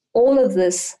all of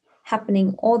this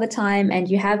happening all the time, and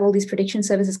you have all these prediction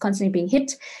services constantly being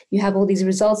hit. You have all these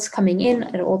results coming in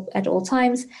at all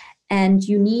times, and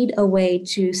you need a way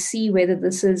to see whether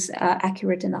this is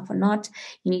accurate enough or not.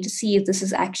 You need to see if this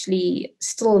is actually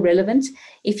still relevant.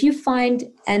 If you find,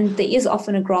 and there is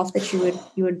often a graph that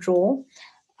you would draw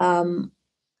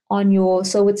on your,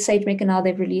 so with SageMaker now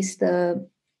they've released the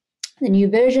new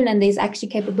version, and there's actually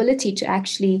capability to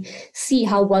actually see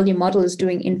how well your model is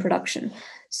doing in production.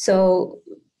 So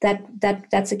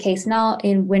that's the case now.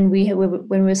 And when we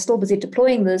were still busy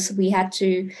deploying this, we had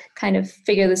to kind of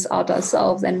figure this out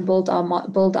ourselves and build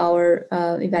our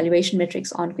evaluation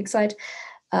metrics on QuickSight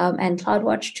and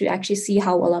CloudWatch to actually see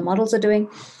how well our models are doing,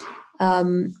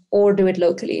 or do it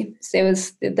locally. So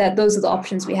those are the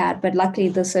options we had. But luckily,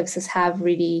 the services have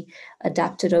really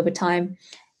adapted over time,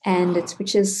 and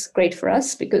which is great for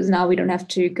us because now we don't have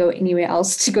to go anywhere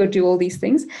else to go do all these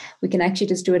things. We can actually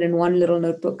just do it in one little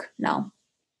notebook now.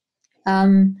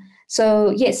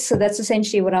 So that's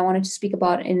essentially what I wanted to speak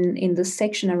about in this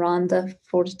section around the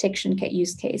fraud detection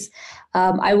use case.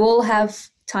 I will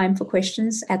have time for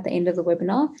questions at the end of the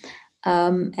webinar,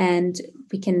 and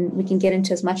we can get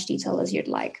into as much detail as you'd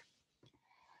like.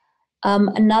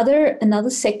 Another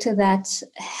sector that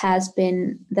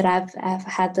I've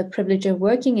had the privilege of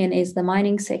working in is the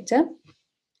mining sector,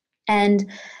 and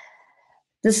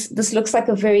this looks like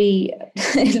a very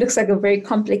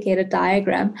complicated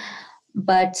diagram.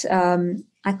 But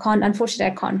I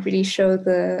can't really show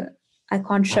the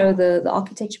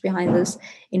architecture behind this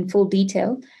in full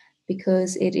detail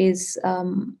because it is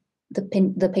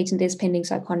the patent is pending,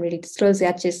 so I can't really disclose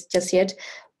that just yet.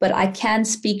 But I can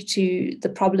speak to the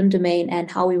problem domain and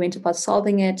how we went about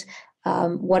solving it.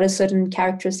 What are certain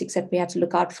characteristics that we had to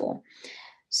look out for?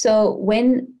 So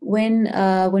when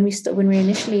we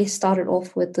initially started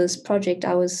off with this project,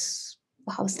 I was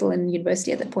still in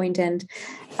university at that point, and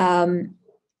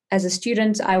as a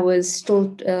student, I was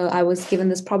given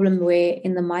this problem where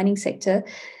in the mining sector,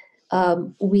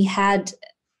 we had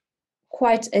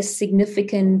quite a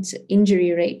significant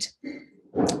injury rate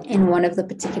in one of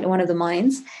the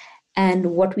mines, and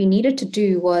what we needed to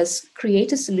do was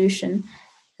create a solution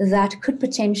that could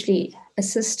potentially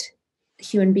assist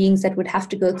human beings that would have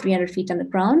to go 300 feet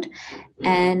underground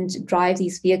and drive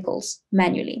these vehicles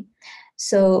manually.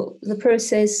 So the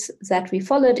process that we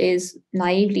followed is,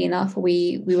 naively enough,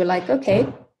 we were like, okay,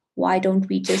 why don't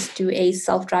we just do a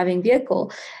self-driving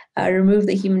vehicle, remove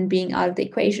the human being out of the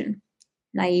equation?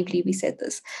 Naively, we said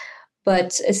this.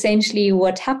 But essentially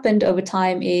what happened over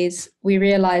time is we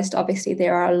realized, obviously,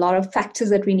 there are a lot of factors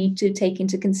that we need to take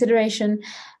into consideration.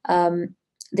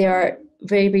 There are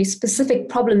very, very specific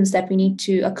problems that we need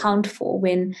to account for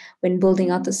when building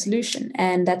out the solution.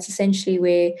 And that's essentially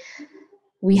where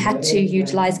we had to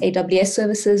utilize AWS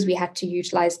services. We had to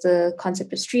utilize the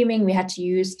concept of streaming. We had to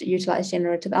utilize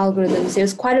generative algorithms.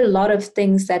 There's quite a lot of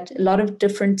things a lot of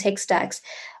different tech stacks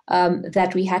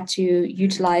that we had to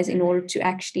utilize in order to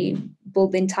actually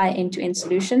build the entire end-to-end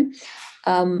solution.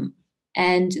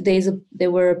 And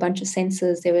there were a bunch of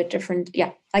sensors. There were different,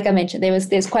 like I mentioned,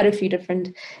 there's quite a few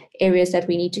different areas that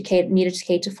we needed to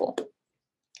cater for.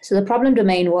 So the problem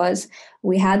domain was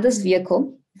we had this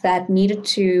vehicle that needed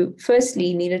to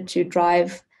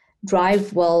drive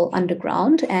well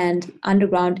underground, and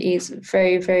underground is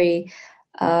very, very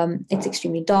it's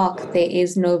extremely dark. There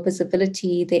is no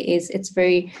visibility. It's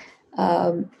very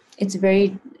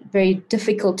very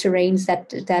difficult terrains that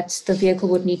the vehicle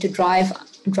would need to drive,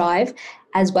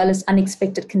 as well as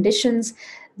unexpected conditions.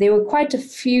 There were quite a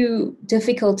few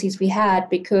difficulties we had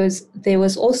because there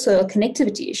was also a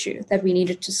connectivity issue that we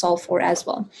needed to solve for as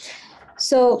well.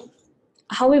 So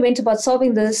how we went about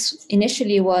solving this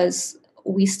initially was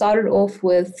we started off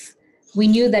with, we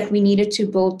knew that we needed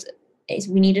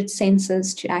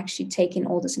sensors to actually take in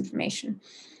all this information.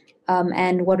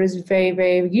 And what was very,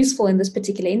 very useful in this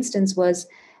particular instance was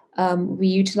we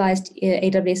utilized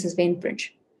AWS's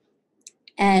EventBridge.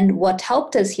 And what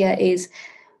helped us here is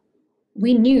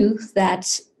we knew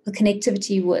that the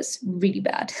connectivity was really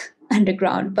bad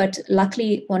underground, but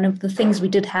luckily one of the things we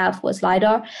did have was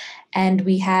LiDAR, and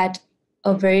we had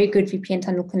a very good VPN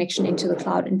tunnel connection into the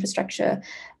cloud infrastructure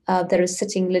that was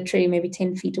sitting literally maybe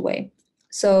 10 feet away.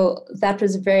 So that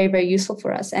was very, very useful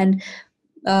for us. And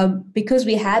because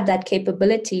we had that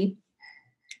capability,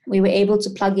 we were able to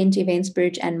plug into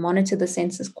EventBridge and monitor the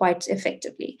sensors quite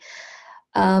effectively.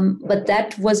 But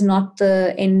that was not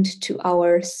the end to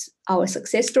our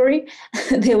success story.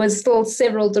 There was still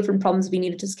several different problems we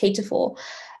needed to cater for.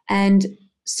 And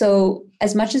so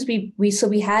as much as we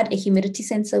had a humidity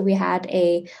sensor, we had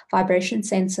a vibration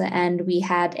sensor, and we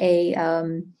had a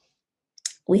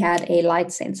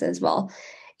light sensor as well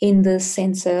in the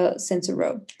sensor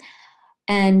row.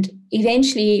 And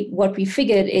eventually what we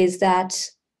figured is that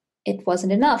it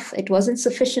wasn't enough. It wasn't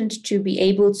sufficient to be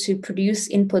able to produce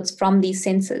inputs from these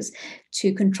sensors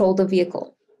to control the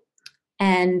vehicle.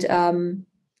 And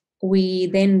we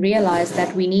then realized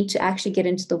that we need to actually get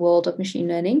into the world of machine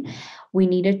learning. We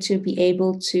needed to be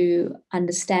able to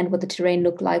understand what the terrain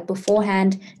looked like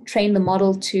beforehand, train the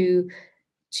model to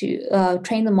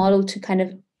kind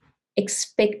of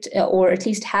expect or at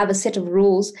least have a set of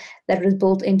rules that was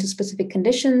built into specific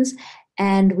conditions.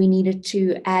 And we needed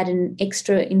to add an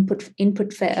extra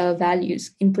input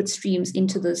values, input streams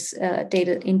into this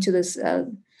data, into this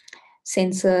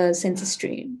sensor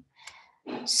stream.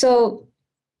 So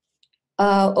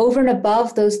over and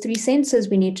above those three sensors,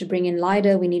 we need to bring in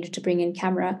LiDAR, we needed to bring in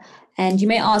camera. And you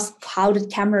may ask, how did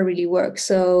camera really work?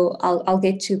 So I'll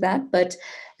get to that. But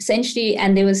essentially,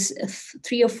 and there was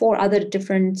 3 or 4 other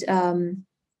different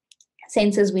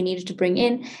sensors we needed to bring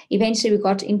in. Eventually, we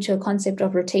got into a concept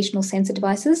of rotational sensor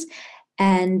devices.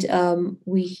 And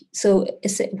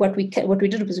what we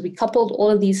did was we coupled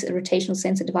all of these rotational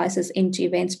sensor devices into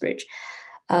EventBridge.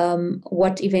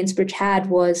 What EventBridge had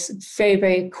was very,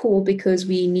 very cool because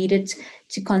we needed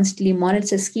to constantly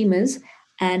monitor schemas,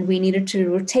 and we needed to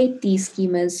rotate these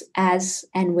schemas as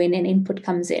and when an input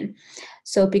comes in.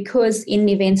 So because in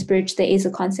EventBridge, there is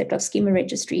a concept of schema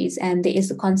registries, and there is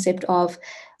a concept of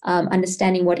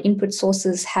understanding what input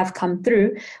sources have come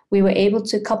through, we were able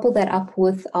to couple that up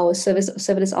with our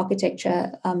serverless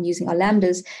architecture using our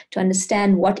Lambdas to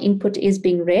understand what input is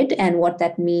being read and what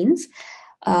that means.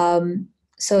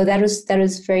 So that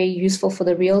was very useful for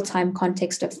the real-time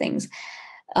context of things.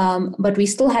 But we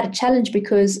still had a challenge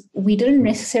because we didn't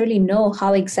necessarily know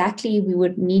how exactly we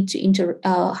would need to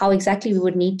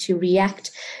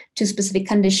react to specific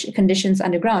conditions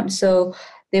underground. So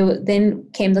then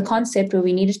came the concept where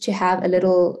we needed to have a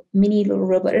little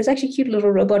robot. It was actually a cute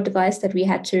little robot device that we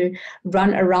had to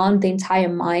run around the entire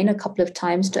mine a couple of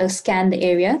times to scan the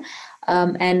area.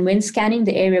 And when scanning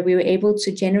the area, we were able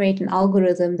to generate an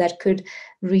algorithm that could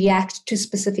react to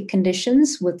specific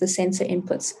conditions with the sensor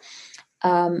inputs.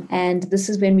 And this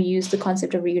is when we use the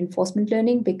concept of reinforcement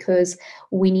learning, because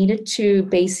we needed to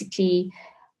basically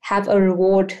have a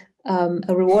reward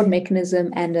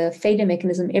mechanism and a failure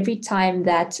mechanism every time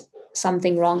that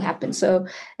something wrong happened. So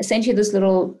essentially, this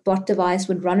little bot device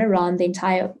would run around the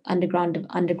entire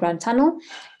underground tunnel,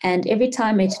 and every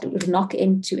time it would knock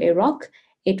into a rock,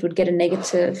 it would get a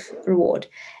negative reward.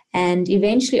 And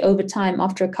eventually, over time,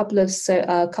 after a couple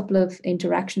of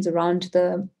interactions around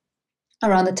the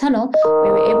tunnel, we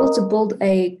were able to build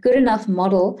a good enough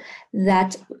model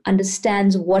that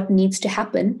understands what needs to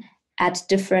happen at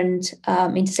different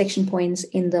intersection points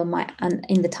in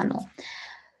the tunnel.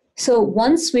 So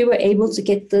once we were able to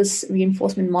get this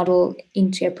reinforcement model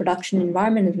into a production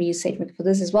environment, and we use SageMaker for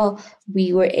this as well,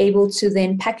 we were able to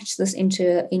then package this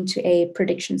into a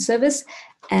prediction service.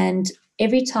 And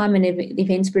every time an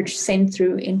events bridge sent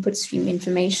through input stream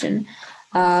information,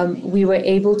 we were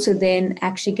able to then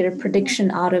actually get a prediction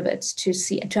out of it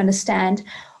to understand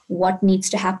what needs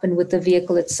to happen with the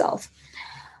vehicle itself.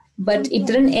 But it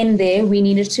didn't end there. We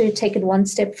needed to take it one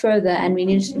step further, and we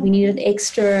needed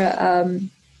extra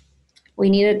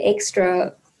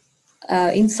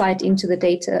insight into the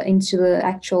data, into the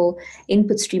actual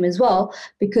input stream as well,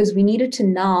 because we needed to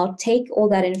now take all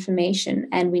that information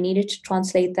and we needed to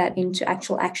translate that into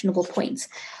actual actionable points.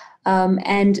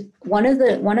 And one of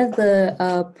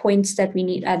the points that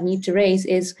I need to raise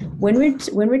is when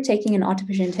we're taking an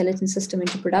artificial intelligence system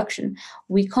into production,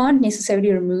 we can't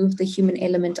necessarily remove the human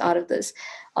element out of this.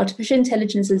 Artificial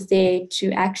intelligence is there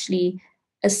to actually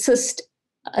assist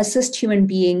human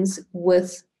beings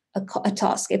with a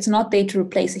task. It's not there to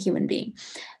replace a human being.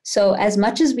 So as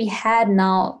much as we had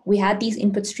these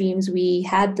input streams, we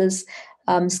had this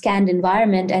scanned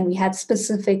environment, and we had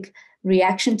specific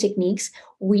reaction techniques,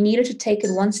 we needed to take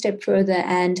it one step further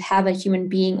and have a human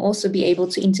being also be able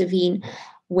to intervene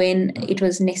when it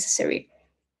was necessary.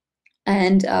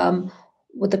 And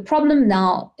with the problem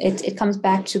now, it comes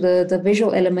back to the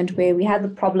visual element, where we had the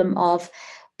problem of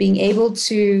being able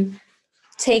to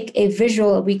take a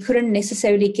visual. We couldn't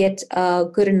necessarily get a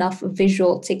good enough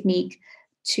visual technique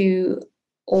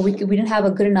we didn't have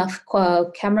a good enough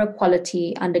camera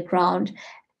quality underground.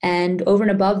 And over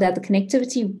and above that, the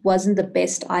connectivity wasn't the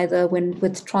best either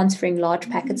with transferring large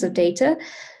packets of data.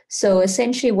 So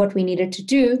essentially what we needed to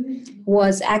do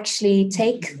was actually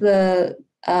take the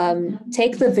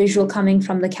visual coming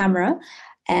from the camera,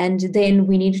 and then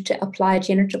we needed to apply a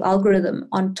generative algorithm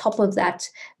on top of that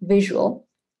visual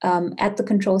at the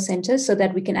control center, so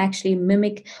that we can actually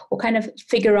mimic or kind of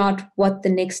figure out what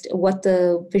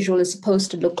the visual is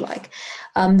supposed to look like.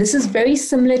 This is very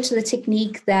similar to the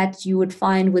technique that you would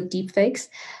find with deepfakes,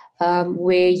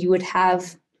 where you would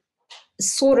have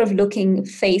sort of looking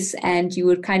face, and you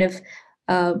would kind of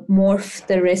morph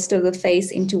the rest of the face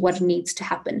into what needs to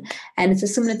happen. And it's a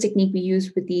similar technique we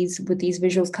use with these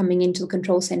visuals coming into the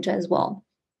control center as well.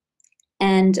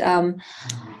 And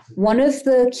one of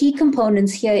the key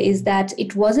components here is that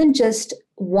it wasn't just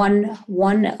one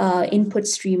input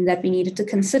stream that we needed to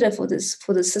consider for this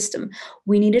system.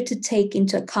 We needed to take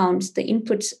into account the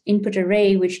input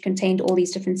array, which contained all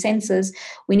these different sensors.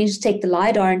 We needed to take the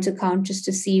LiDAR into account just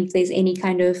to see if there's any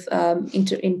kind of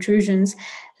intrusions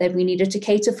that we needed to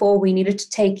cater for. We needed to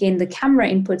take in the camera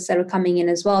inputs that are coming in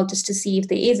as well, just to see if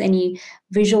there is any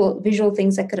visual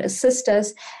things that could assist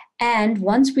us. And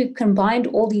once we've combined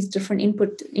all these different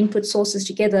input sources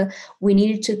together, we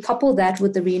needed to couple that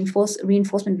with the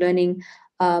reinforcement learning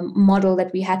model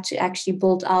that we had to actually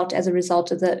build out as a result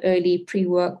of the early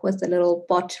pre-work with the little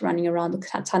bot running around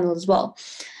the tunnel as well.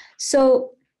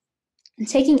 So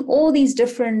taking all these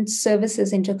different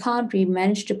services into account, we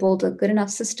managed to build a good enough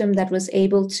system that was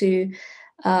able to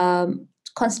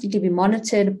constantly be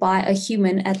monitored by a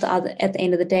human at the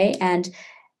end of the day. And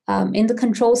in the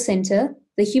control center,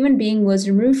 the human being was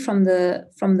removed from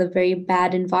the very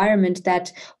bad environment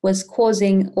that was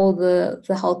causing all the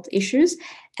health issues,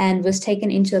 and was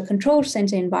taken into a control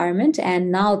center environment.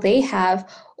 And now they have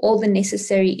all the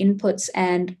necessary inputs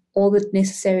and all the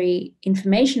necessary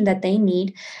information that they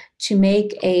need to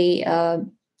make a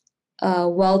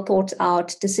well thought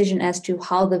out decision as to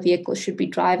how the vehicle should be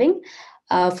driving.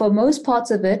 For most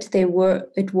parts of it,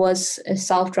 it was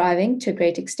self-driving to a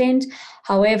great extent.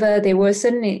 However, there were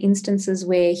certain instances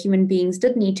where human beings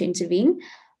did need to intervene.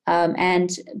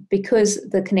 And because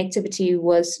the connectivity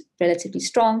was relatively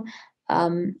strong,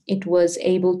 it was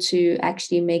able to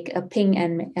actually make a ping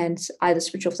and either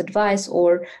switch off the device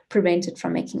or prevent it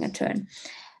from making a turn.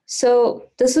 So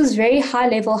this was very high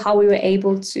level how we were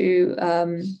able to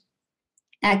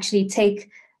actually take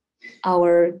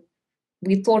our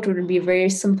we thought it would be very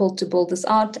simple to build this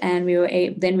out, and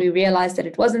then we realized that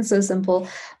it wasn't so simple.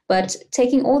 But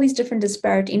taking all these different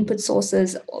disparate input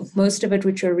sources, most of it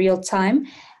which were real time,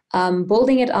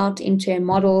 building it out into a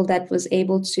model that was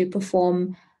able to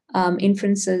perform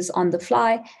inferences on the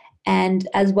fly, and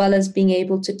as well as being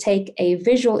able to take a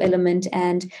visual element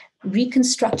and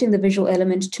reconstructing the visual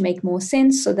element to make more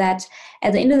sense, so that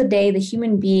at the end of the day, the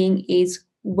human being is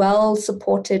well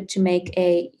supported to make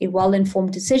a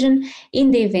well-informed decision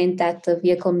in the event that the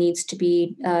vehicle needs to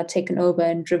be taken over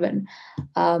and driven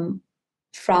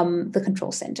from the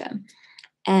control center.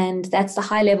 And that's the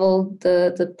high level,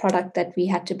 the product that we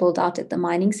had to build out at the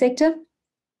mining sector.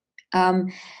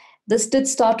 This did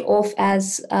start off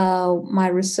as my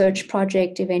research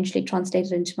project, eventually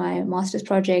translated into my master's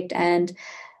project. And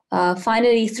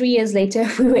finally, 3 years later,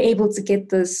 we were able to get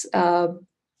this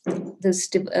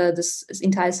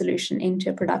entire solution into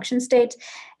a production state,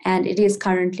 and it is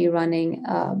currently running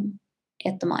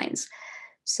at the mines.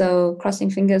 So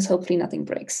crossing fingers, hopefully nothing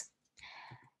breaks.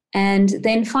 And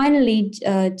then finally,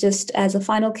 just as a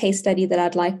final case study that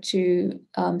I'd like to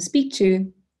speak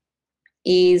to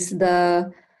is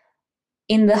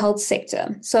in the health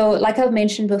sector. So like I've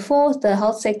mentioned before, the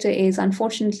health sector is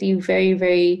unfortunately very,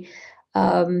 very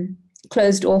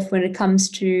closed off when it comes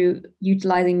to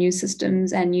utilizing new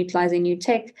systems and utilizing new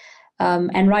tech,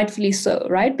 and rightfully so,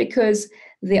 right? Because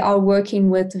they are working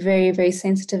with very, very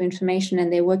sensitive information,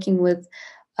 and they're working with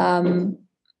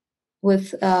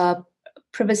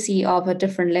privacy of a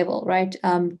different level, right?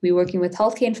 We're working with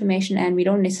healthcare information, and we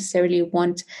don't necessarily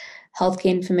want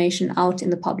healthcare information out in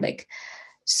the public.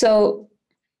 So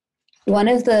one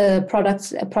of the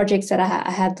projects that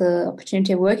I had the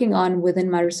opportunity of working on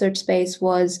within my research space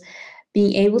was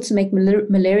being able to make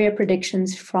malaria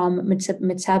predictions from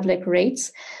metabolic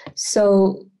rates.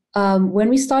 So when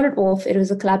we started off, it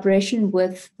was a collaboration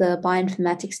with the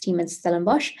bioinformatics team at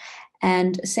Stellenbosch,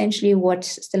 and essentially what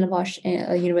Stellenbosch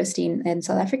University in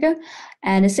South Africa.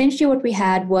 And essentially what we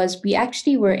had was we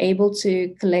actually were able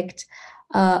to collect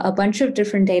a bunch of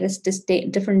different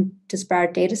different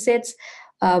disparate data sets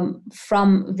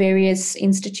from various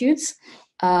institutes,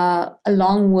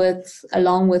 along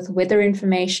with weather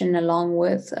information, along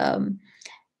with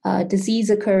disease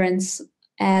occurrence,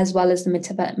 as well as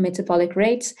the metabolic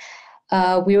rates.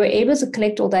 We were able to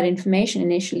collect all that information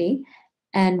initially,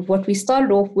 and what we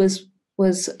started off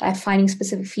was finding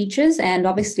specific features. And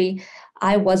obviously,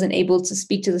 I wasn't able to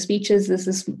speak to the features. This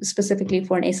is specifically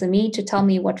for an SME to tell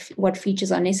me what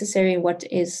features are necessary and what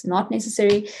is not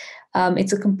necessary.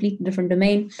 It's a completely different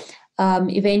domain.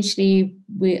 Eventually,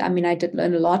 I did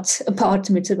learn a lot about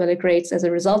metabolic rates as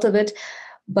a result of it.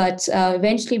 But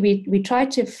eventually, we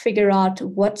tried to figure out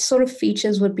what sort of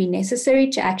features would be necessary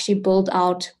to actually build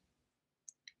out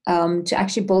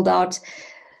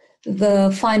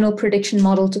the final prediction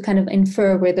model to kind of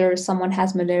infer whether someone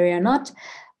has malaria or not.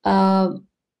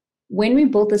 When we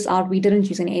built this out, we didn't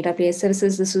use any AWS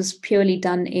services. This was purely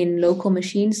done in local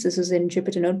machines. This was in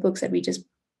Jupyter notebooks that we just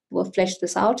fleshed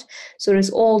this out. So it was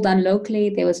all done locally.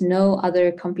 There was no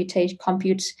other computing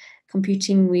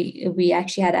we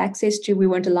actually had access to. We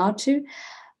weren't allowed to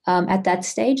at that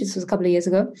stage. This was a couple of years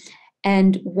ago.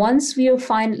 And once we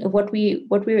what we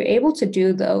were able to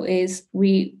do though is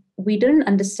we didn't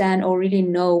understand or really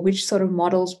know which sort of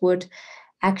models would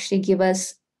actually give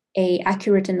us a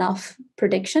accurate enough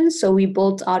prediction. So we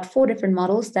built out 4 different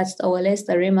models. That's the OLS,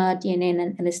 the RIMA, DNN,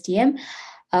 and LSTM.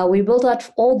 We built out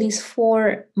all these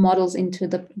 4 models into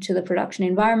the production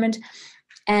environment.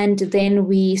 And then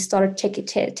we started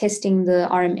testing the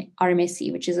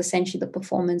RMSE, which is essentially the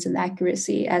performance and the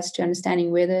accuracy as to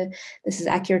understanding whether this is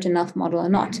accurate enough model or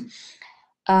not.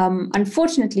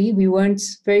 Unfortunately, we weren't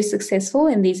very successful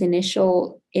in the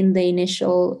initial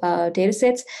data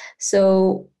sets.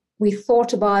 So we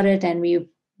thought about it, and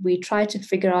we tried to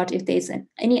figure out if there's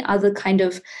any other kind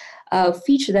of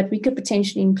feature that we could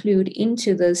potentially include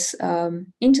into this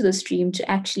stream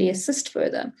to actually assist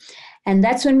further. And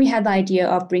that's when we had the idea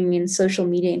of bringing in social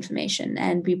media information,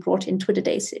 and we brought in Twitter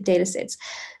data sets.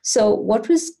 So what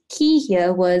was key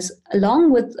here was,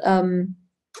 along with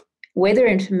weather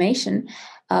information,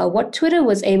 what Twitter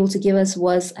was able to give us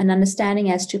was an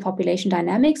understanding as to population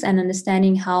dynamics and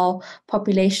understanding how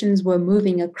populations were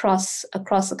moving across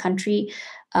the country,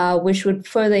 which would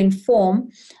further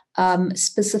inform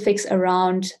specifics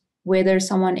around whether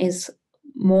someone is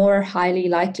more highly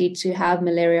likely to have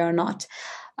malaria or not,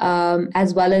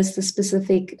 as well as the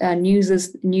specific news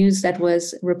that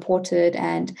was reported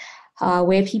and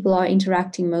where people are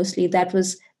interacting mostly. That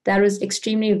was that was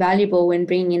extremely valuable when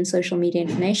bringing in social media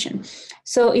information.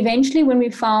 So eventually, when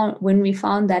we found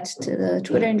that the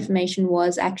Twitter information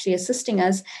was actually assisting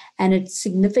us, and it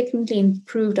significantly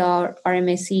improved our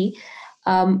RMSE,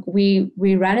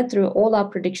 we ran it through all our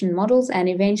prediction models, and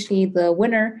eventually the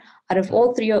winner out of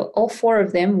all four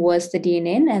of them was the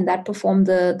DNN, and that performed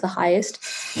the highest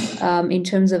in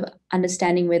terms of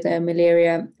understanding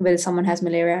whether someone has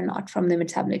malaria or not from the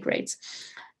metabolic rates.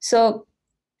 So,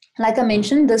 like I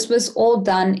mentioned, this was all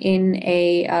done in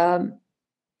a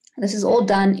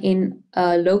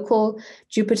local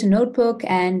Jupyter notebook,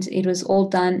 and it was all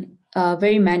done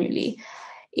very manually.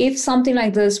 If something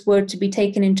like this were to be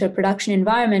taken into a production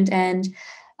environment and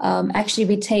actually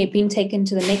being taken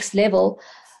to the next level,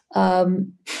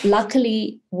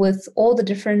 luckily, with all the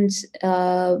different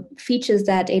features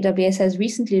that AWS has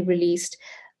recently released,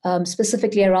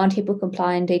 specifically around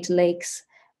HIPAA-compliant data lakes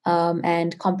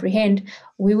and Comprehend,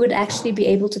 we would actually be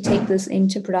able to take this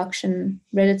into production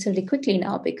relatively quickly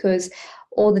now, because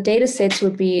all the data sets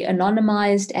would be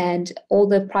anonymized and all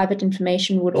the private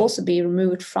information would also be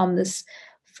removed from this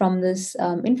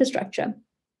infrastructure.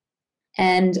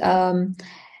 And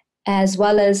as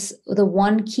well as the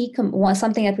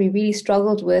something that we really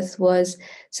struggled with was,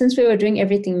 since we were doing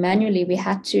everything manually, we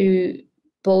had to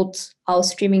build our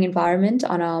streaming environment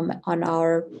on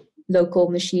our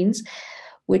local machines,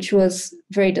 which was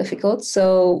very difficult.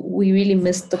 So we really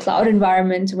missed the cloud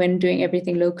environment when doing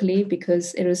everything locally,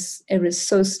 because it was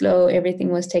so slow.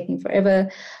 Everything was taking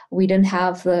forever. We didn't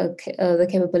have the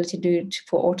capability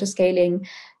for auto scaling.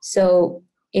 So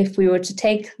if we were to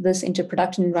take this into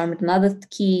production environment, another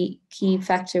key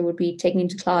factor would be taking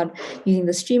into cloud using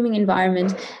the streaming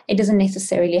environment. It doesn't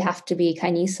necessarily have to be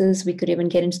Kinesis. We could even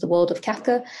get into the world of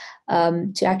Kafka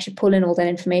to actually pull in all that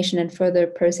information and further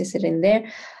process it in there.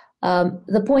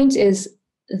 The point is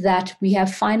that we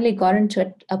have finally gotten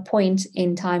to a point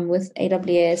in time with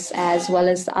AWS, as well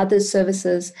as the other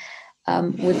services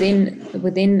within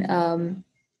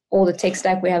all the tech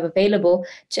stack we have available,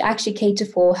 to actually cater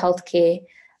for healthcare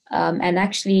and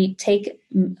actually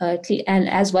and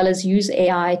as well as use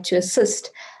AI to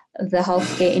assist the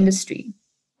healthcare industry.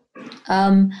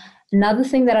 Another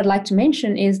thing that I'd like to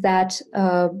mention is that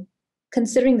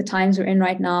considering the times we're in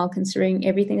right now, considering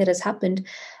everything that has happened,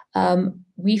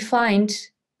 we find,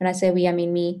 when I say we, I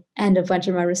mean me and a bunch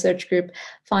of my research group,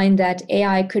 find that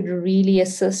AI could really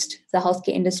assist the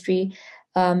healthcare industry,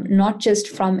 not just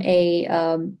from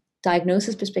a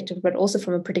diagnosis perspective, but also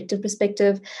from a predictive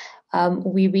perspective.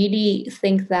 We really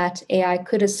think that AI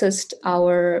could assist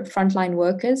our frontline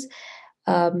workers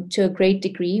to a great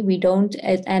degree. We don't,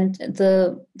 and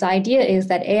the idea is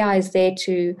that AI is there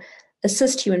to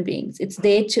assist human beings. It's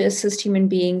there to assist human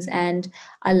beings and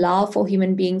allow for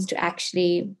human beings to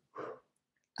actually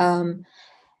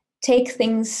take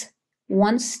things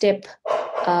one step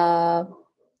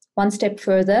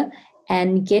further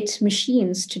and get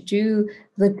machines to do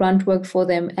the grunt work for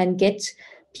them, and get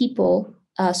people.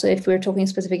 So if we're talking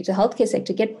specifically to the healthcare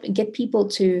sector, get people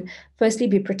to firstly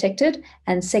be protected,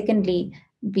 and secondly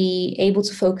be able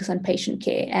to focus on patient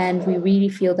care. And we really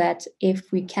feel that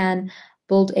if we can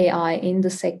build AI in the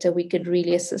sector, we could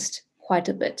really assist quite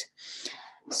a bit.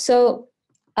 So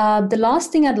the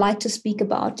last thing I'd like to speak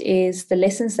about is the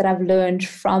lessons that I've learned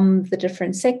from the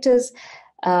different sectors.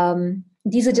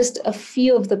 These are just a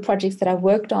few of the projects that I've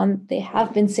worked on. There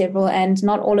have been several, and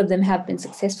not all of them have been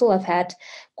successful. I've had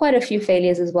quite a few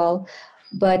failures as well,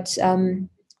 but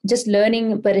just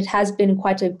learning, but it has been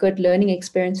quite a good learning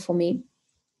experience for me.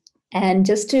 And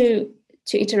just to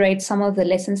iterate some of the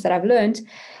lessons that I've learned,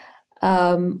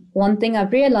 one thing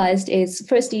I've realized is,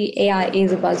 firstly, AI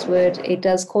is a buzzword. It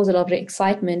does cause a lot of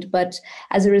excitement, but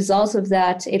as a result of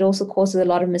that, it also causes a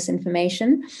lot of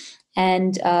misinformation.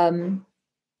 And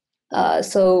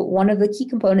so one of the key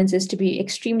components is to be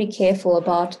extremely careful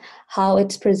about how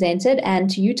it's presented and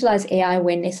to utilize AI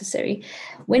when necessary.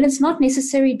 When it's not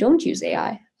necessary, don't use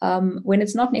AI. When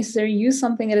it's not necessary, use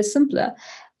something that is simpler.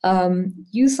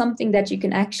 Use something that you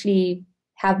can actually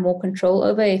have more control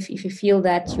over. If you feel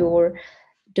that your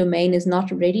domain is not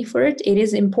ready for it, it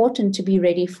is important to be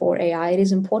ready for AI. It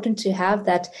is important to have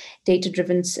that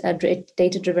data-driven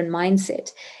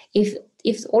mindset.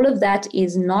 If all of that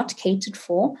is not catered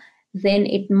for, then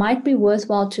it might be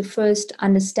worthwhile to first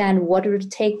understand what it would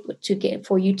take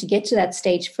for you to get to that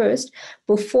stage first,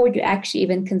 before you actually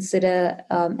even consider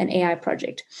an AI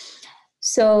project.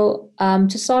 So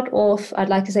to start off, I'd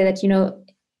like to say that,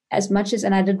 as much as,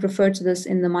 and I did refer to this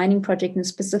in the mining project in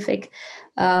specific,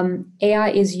 AI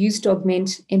is used to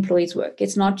augment employees' work.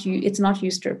 It's not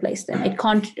used to replace them. It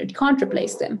can't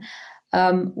replace them.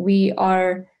 We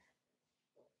are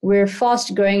we're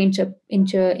fast growing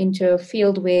into a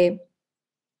field where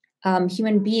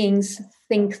human beings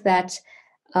think that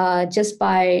just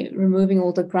by removing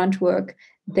all the grunt work,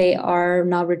 they are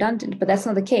now redundant. But that's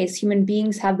not the case. Human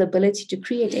beings have the ability to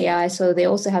create AI, so they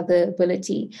also have the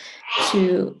ability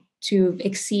to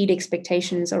exceed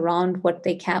expectations around what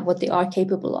they are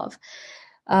capable of.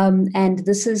 And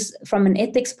this is from an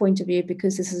ethics point of view,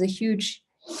 because this is a huge,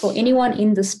 for anyone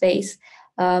in the space,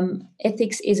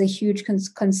 ethics is a huge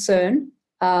concern,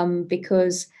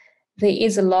 because there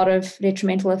is a lot of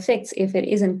detrimental effects if it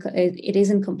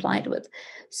isn't complied with.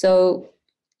 So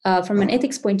from an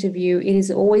ethics point of view, it is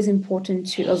always important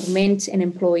to augment an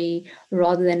employee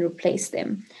rather than replace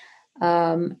them.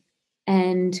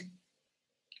 And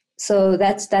so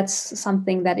that's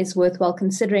something that is worthwhile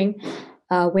considering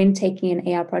when taking an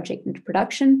AI project into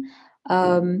production.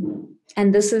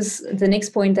 And this is the next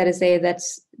point that is there,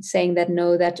 that's saying that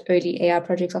no, that early AI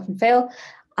projects often fail.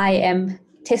 I am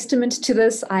testament to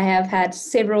this. I have had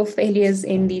several failures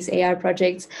in these AI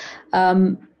projects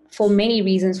for many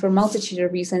reasons, for a multitude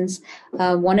of reasons.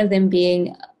 One of them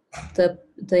being the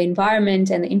environment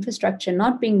and the infrastructure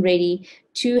not being ready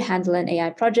to handle an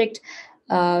AI project.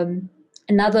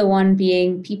 Another one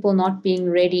being people not being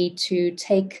ready to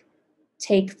take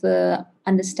the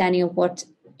understanding of what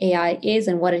AI is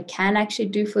and what it can actually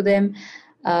do for them,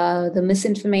 the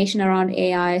misinformation around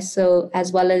AI, so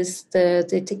as well as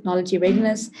the technology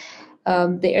readiness.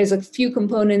 There is a few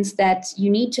components that you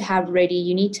need to have ready.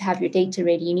 You need to have your data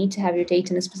ready. You need to have your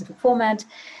data in a specific format.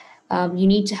 You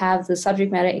need to have the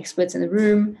subject matter experts in the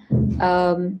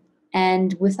room.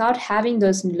 And without having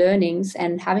those learnings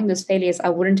and having those failures, I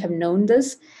wouldn't have known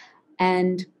this.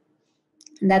 And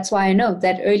that's why I know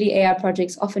that early AI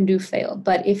projects often do fail.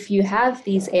 But if you have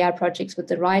these AI projects with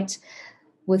the right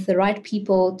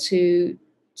people to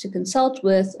consult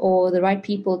with, or the right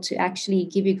people to actually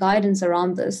give you guidance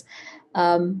around this,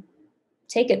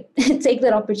 take it, take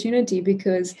that opportunity,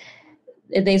 because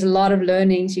there's a lot of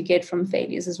learnings you get from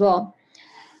failures as well.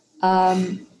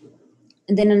 And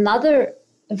then another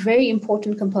very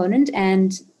important component,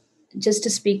 and just to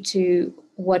speak to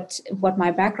what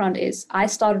my background is, I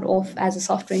started off as a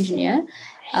software engineer.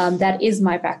 That is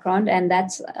my background, and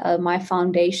that's my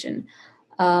foundation.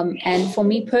 And for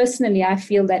me personally, I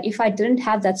feel that if I didn't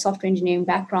have that software engineering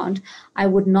background, I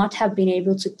would not have been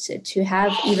able to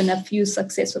have even a few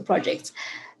successful projects.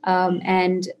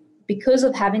 And because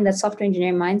of having that software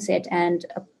engineering mindset and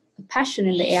a passion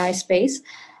in the AI space,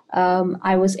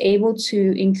 I was able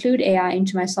to include AI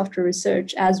into my software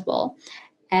research as well.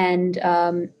 And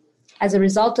as a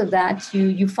result of that,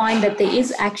 you find that there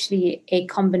is actually a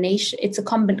combination. It's a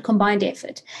combined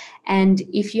effort. And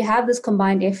if you have this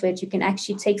combined effort, you can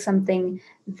actually take something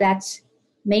that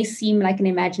may seem like an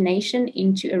imagination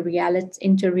into a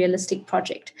realistic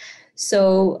project.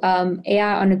 So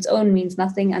AI on its own means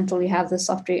nothing until you have the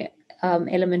software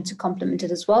element to complement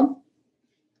it as well.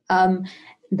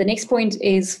 The next point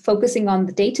is focusing on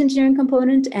the data engineering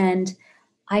component, and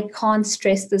I can't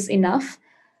stress this enough.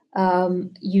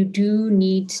 You do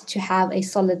need to have a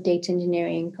solid data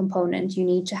engineering component. You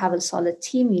need to have a solid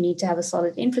team. You need to have a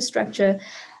solid infrastructure,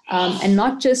 and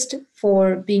not just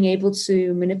for being able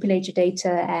to manipulate your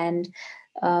data and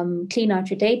clean out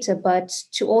your data, but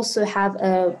to also have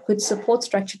a good support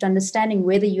structure to understanding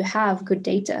whether you have good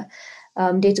data,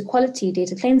 data quality,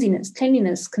 data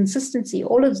cleanliness, consistency.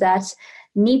 All of that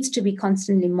needs to be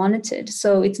constantly monitored.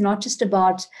 So it's not just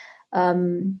about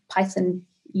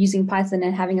using Python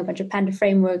and having a bunch of Panda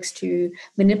frameworks to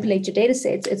manipulate your data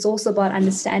sets. It's also about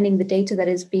understanding the data that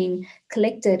is being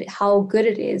collected, how good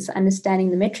it is,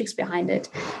 understanding the metrics behind it.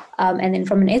 And then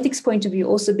from an ethics point of view,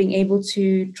 also being able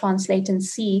to translate and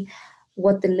see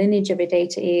what the lineage of your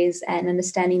data is and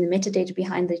understanding the metadata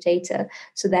behind the data,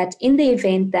 so that in the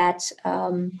event that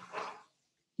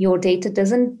your data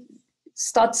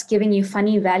starts giving you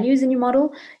funny values in your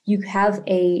model, you have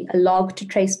a log to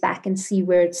trace back and see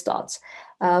where it starts.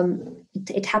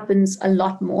 It happens a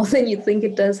lot more than you think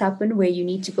it does happen, where you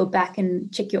need to go back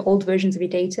and check your old versions of your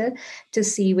data to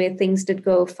see where things did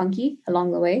go funky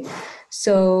along the way.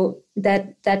 So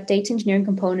that data engineering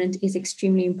component is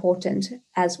extremely important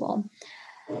as well.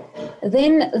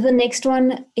 Then the next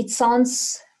one, it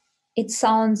sounds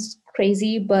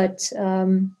crazy, but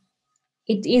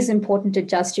it is important to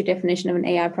adjust your definition of an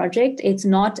AI project. It's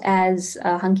not as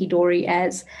hunky-dory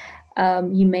as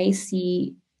you may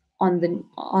see on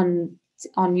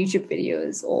YouTube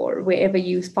videos or wherever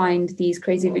you find these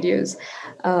crazy videos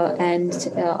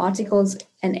and articles.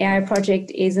 An AI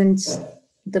project isn't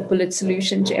the bullet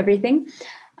solution to everything.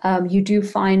 You do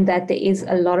find that there is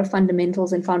a lot of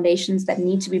fundamentals and foundations that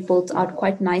need to be built out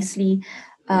quite nicely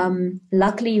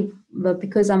Luckily,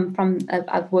 because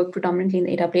I've worked predominantly in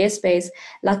the AWS space.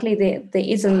 Luckily, there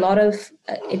is a lot of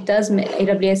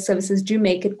AWS services do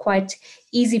make it quite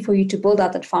easy for you to build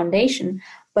out that foundation.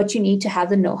 But you need to have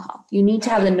the know-how. You need to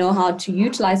have the know-how to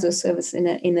utilize those services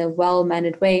in a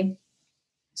well-mannered way,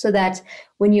 so that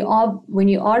when you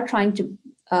are trying to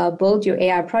build your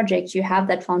AI project, you have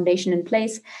that foundation in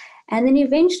place. And then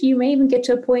eventually you may even get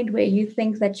to a point where you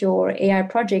think that your AI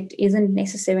project isn't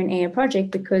necessarily an AI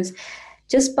project, because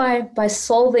just by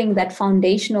solving that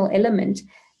foundational element,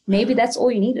 maybe that's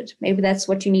all you needed. Maybe that's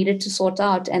what you needed to sort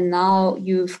out. And now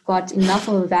you've got enough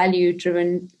of a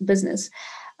value-driven business.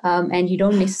 And you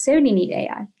don't necessarily need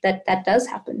AI. That does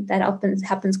happen. That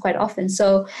happens quite often.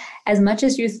 So as much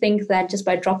as you think that just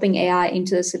by dropping AI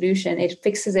into the solution, it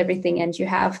fixes everything, and you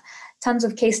have tons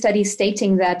of case studies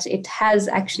stating that it has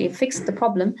actually fixed the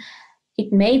problem,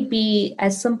 it may be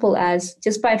as simple as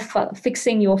just by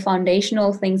fixing your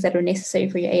foundational things that are necessary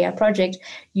for your AI project,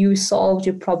 you solved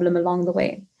your problem along the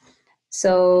way.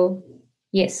 So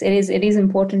yes, it is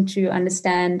important to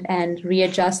understand and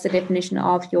readjust the definition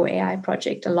of your AI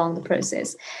project along the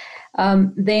process.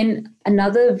 Then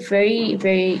another very,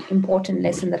 very important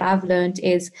lesson that I've learned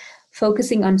is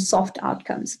focusing on soft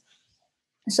outcomes.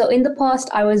 So in the past,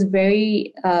 I was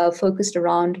very focused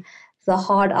around the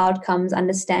hard outcomes,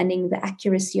 understanding the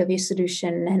accuracy of your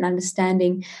solution and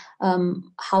understanding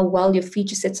how well your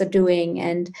feature sets are doing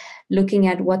and looking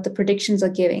at what the predictions are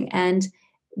giving. And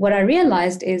what I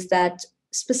realized is that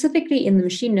specifically in the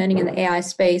machine learning and the AI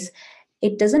space,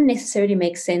 it doesn't necessarily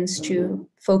make sense to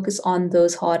focus on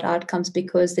those hard outcomes,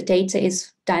 because the data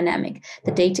is dynamic.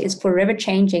 The data is forever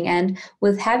changing. And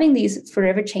with having these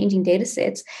forever changing data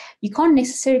sets, you can't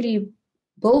necessarily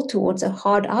build towards a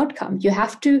hard outcome. You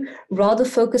have to rather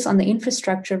focus on the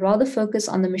infrastructure, rather focus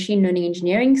on the machine learning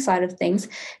engineering side of things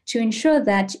to ensure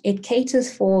that it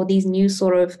caters for these new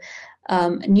sort of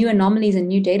new anomalies and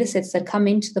new data sets that come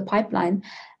into the pipeline.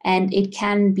 And it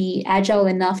can be agile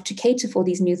enough to cater for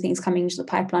these new things coming into the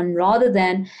pipeline, rather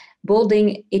than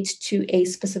building it to a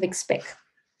specific spec.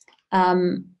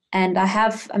 And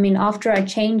after I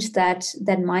changed that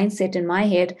mindset in my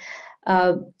head,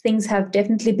 things have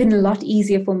definitely been a lot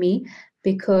easier for me,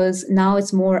 because now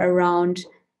it's more around,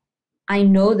 I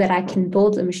know that I can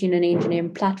build a machine learning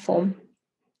engineering platform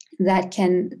that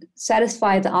can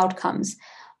satisfy the outcomes.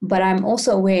 But I'm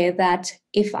also aware that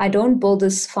if I don't build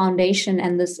this foundation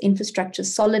and this infrastructure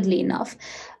solidly enough,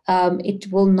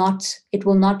 it will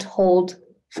not hold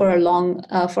for a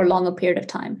longer period of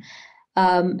time.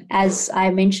 As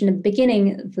I mentioned at the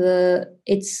beginning,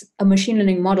 a machine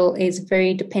learning model is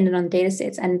very dependent on data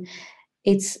sets, and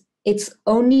it's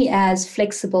only as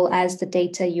flexible as the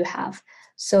data you have.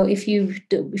 So if you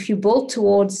build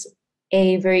towards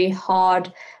a very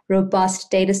hard, robust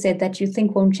data set that you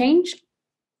think won't change,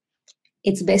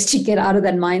 it's best to get out of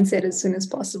that mindset as soon as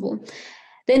possible.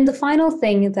 Then the final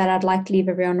thing that I'd like to leave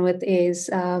everyone with is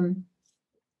AI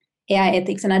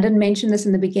ethics. And I didn't mention this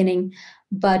in the beginning,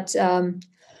 but AI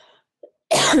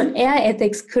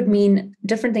ethics could mean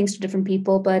different things to different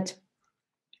people. But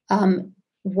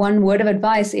one word of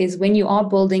advice is, when you are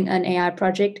building an AI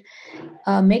project,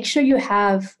 make sure you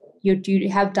have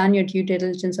done your due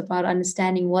diligence about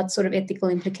understanding what sort of ethical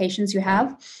implications you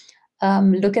have.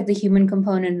 Look at the human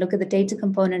component, look at the data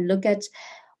component, look at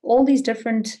all these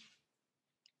different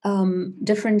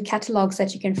catalogs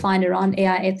that you can find around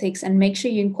AI ethics, and make sure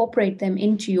you incorporate them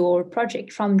into your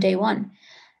project from day one.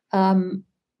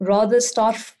 Rather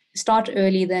start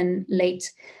early than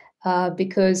late,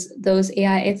 because those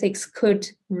AI ethics could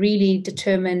really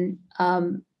determine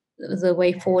the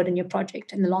way forward in your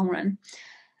project in the long run.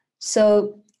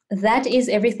 So that is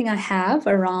everything I have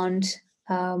around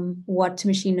what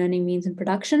machine learning means in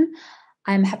production.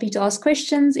 I'm happy to ask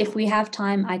questions. If we have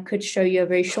time, I could show you a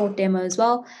very short demo as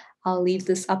well. I'll leave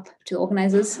this up to the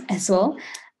organizers as well.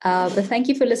 But thank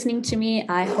you for listening to me.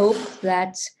 I hope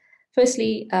that,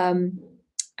 firstly,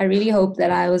 I really hope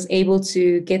that I was able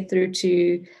to get through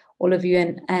to all of you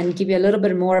and give you a little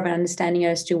bit more of an understanding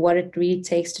as to what it really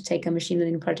takes to take a machine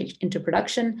learning project into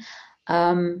production.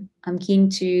 I'm keen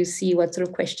to see what sort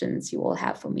of questions you all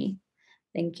have for me.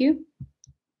 Thank you.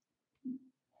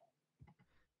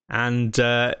 And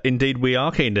indeed, we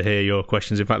are keen to hear your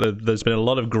questions. In fact, there's been a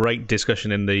lot of great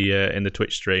discussion in the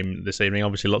Twitch stream this evening.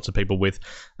 Obviously, lots of people with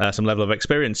some level of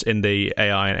experience in the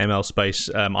AI and ML space.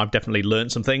 I've definitely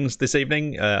learned some things this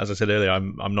evening. As I said earlier,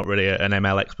 I'm not really an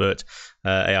ML expert.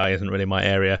 AI isn't really my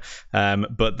area.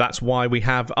 But that's why we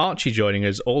have Archie joining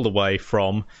us all the way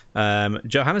from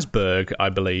Johannesburg, I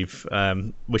believe.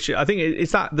 Which I think,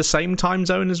 is that the same time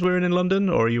zone as we're in London,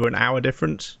 or are you an hour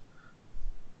different?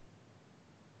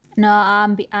 No,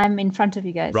 I'm in front of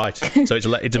you guys. Right. So it's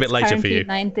a bit later for you.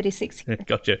 9:36.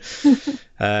 Gotcha.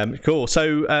 Cool.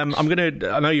 So I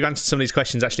know you've answered some of these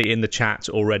questions actually in the chat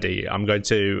already. I'm going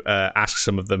to ask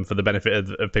some of them for the benefit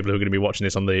of people who are going to be watching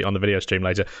this on the video stream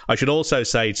later. I should also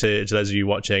say to those of you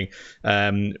watching,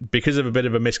 because of a bit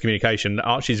of a miscommunication,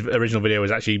 Archie's original video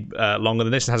was actually longer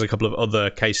than this and has a couple of other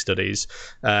case studies.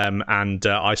 And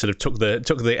I sort of took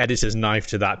the editor's knife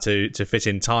to that to fit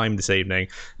in time this evening.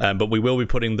 But we will be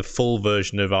putting the full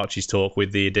version of Archie's talk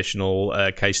with the additional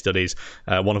case studies,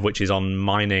 one of which is on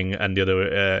mining and the other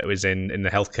is in the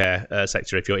healthcare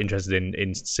sector. If you're interested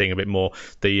in seeing a bit more,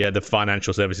 the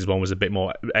financial services one was a bit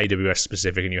more AWS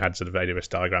specific, and you had sort of AWS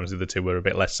diagrams. The other two were a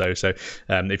bit less so. So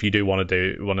if you do want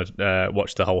to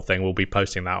watch the whole thing, we'll be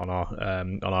posting that on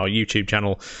our YouTube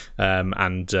channel,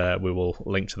 and we will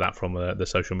link to that from the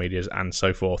social medias and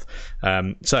so forth.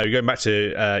 So going back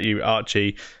to you,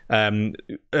 Archie,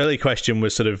 early question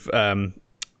was sort of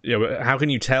how can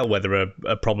you tell whether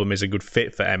a problem is a good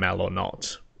fit for ML or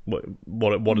not?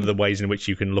 What are the ways in which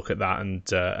you can look at that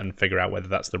and figure out whether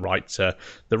that's the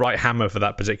right hammer for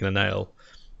that particular nail?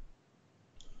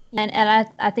 And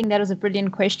I think that was a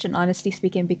brilliant question, honestly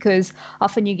speaking, because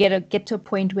often you get to a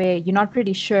point where you're not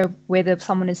really sure whether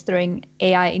someone is throwing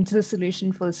AI into the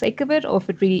solution for the sake of it or if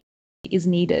it really is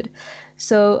needed.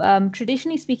 So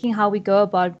traditionally speaking, how we go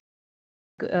about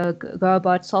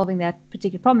solving that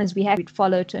particular problem is we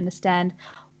follow to understand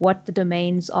what the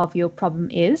domains of your problem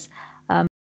is.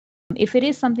 If it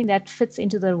is something that fits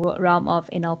into the realm of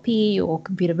NLP or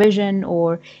computer vision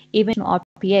or even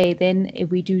RPA, then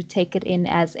we do take it in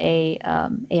as a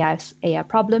AI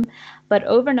problem. But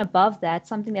over and above that,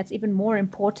 something that's even more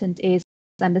important is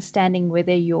understanding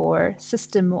whether your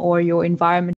system or your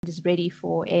environment is ready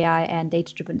for AI and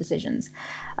data-driven decisions.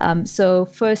 So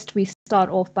first, we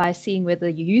start off by seeing whether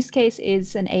your use case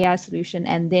is an AI solution,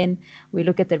 and then we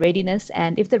look at the readiness.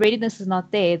 And if the readiness is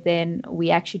not there, then we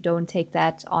actually don't take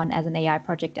that on as an AI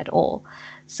project at all.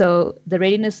 So the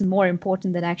readiness is more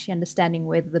important than actually understanding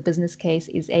whether the business case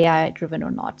is AI-driven or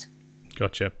not.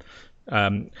 Gotcha.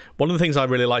 One of the things I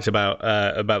really liked about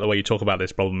the way you talk about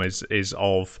this problem is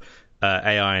of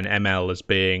AI and ML as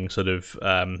being sort of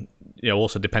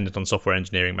also dependent on software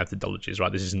engineering methodologies,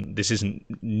 right? This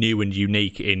isn't new and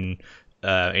unique in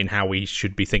how we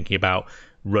should be thinking about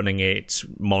running it,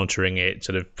 monitoring it,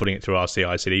 sort of putting it through our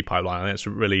CI/CD pipeline. And it's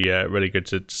really really good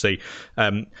to see.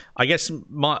 I guess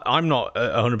I'm not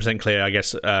 100% clear, I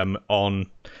guess, on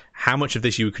how much of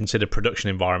this you would consider production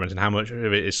environment and how much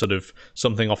of it is sort of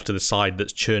something off to the side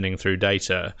that's churning through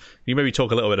data. You maybe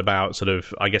talk a little bit about sort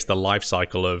of, I guess, the life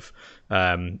cycle of,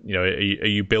 are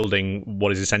you building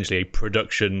what is essentially a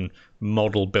production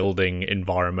model building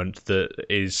environment that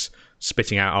is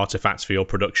spitting out artifacts for your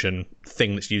production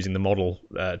thing that's using the model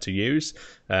to use?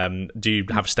 Do you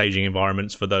have staging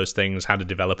environments for those things? How do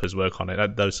developers work on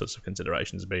it? Those sorts of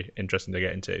considerations would be interesting to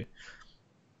get into.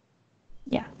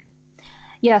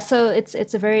 Yeah, so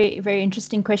it's a very, very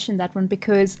interesting question, that one,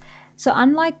 because so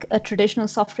unlike a traditional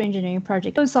software engineering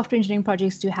project, those software engineering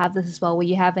projects do have this as well, where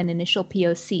you have an initial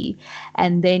POC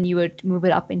and then you would move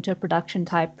it up into a production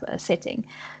type setting.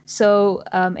 So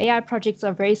AI projects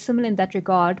are very similar in that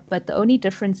regard, but the only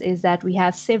difference is that we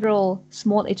have several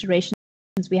small iterations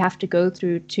we have to go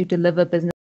through to deliver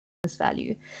business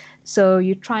value. So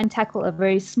you try and tackle a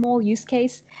very small use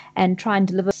case and try and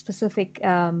deliver a specific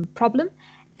problem.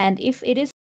 And if it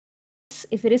is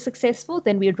successful,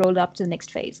 then we would roll it up to the next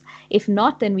phase. If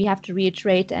not, then we have to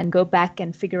reiterate and go back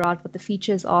and figure out what the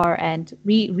features are and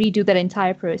redo that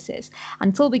entire process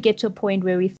until we get to a point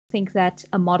where we think that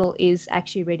a model is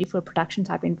actually ready for a production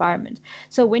type environment.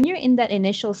 So when you're in that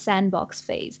initial sandbox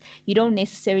phase, you don't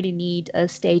necessarily need a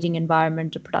staging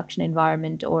environment, a production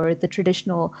environment, or the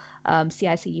traditional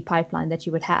CI/CD pipeline that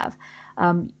you would have.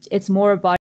 It's more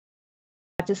about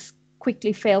just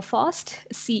quickly fail fast,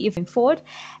 see if going forward.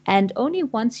 And only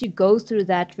once you go through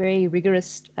that very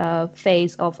rigorous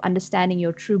phase of understanding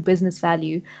your true business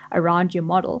value around your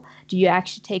model, do you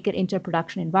actually take it into a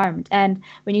production environment. And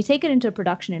when you take it into a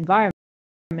production environment,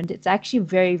 it's actually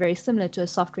very, very similar to a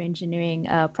software engineering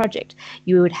project.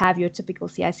 You would have your typical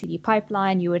CI/CD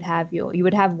pipeline. You would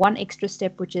have one extra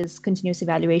step, which is continuous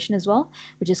evaluation as well,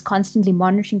 which is constantly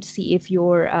monitoring to see if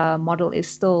your model is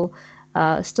still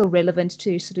relevant to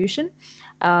your solution.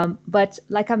 But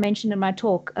like I mentioned in my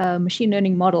talk, machine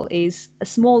learning model is a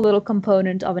small little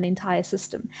component of an entire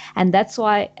system. And that's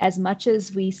why, as much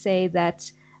as we say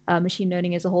that machine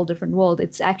learning is a whole different world,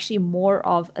 it's actually more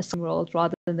of a world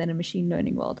rather than a machine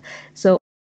learning world. So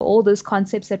all those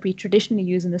concepts that we traditionally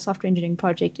use in the software engineering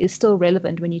project is still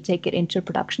relevant when you take it into a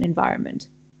production environment.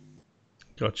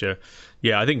 Gotcha.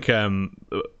 Yeah, I think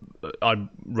I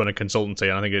run a consultancy,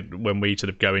 and I think when we sort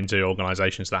of go into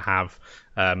organisations that have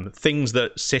things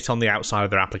that sit on the outside of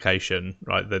their application,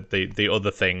 right? The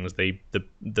other things, the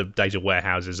data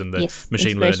warehouses and the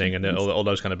machine learning and all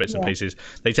those kind of bits and pieces,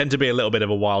 they tend to be a little bit of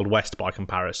a wild west by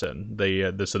comparison.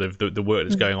 The sort of the work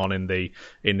that's going on in the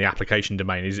application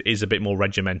domain is a bit more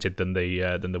regimented than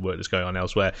the work that's going on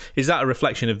elsewhere. Is that a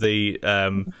reflection of the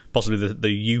possibly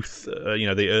the youth,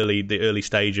 the early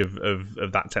stage of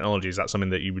that technology? Is that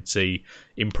something that you would see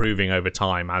improving over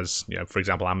time as, for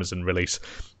example, Amazon release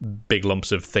big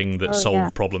lumps of thing that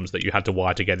solve problems that you had to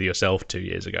wire together yourself 2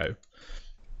 years ago?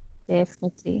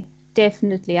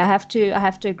 Definitely. I have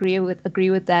to agree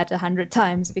with that 100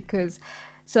 times, because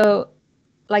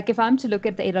like if I'm to look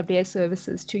at the AWS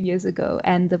services 2 years ago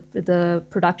and the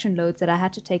production loads that I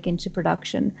had to take into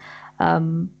production, I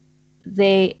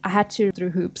had to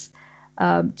through hoops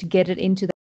to get it into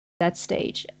that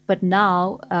stage. But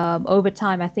now, over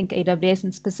time, I think AWS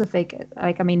in specific,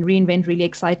 reInvent really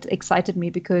excited me,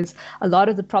 because a lot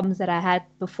of the problems that I had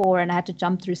before and I had to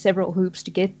jump through several hoops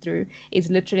to get through is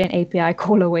literally an API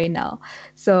call away now.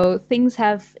 So things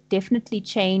have definitely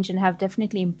changed and have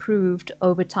definitely improved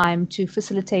over time to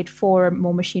facilitate for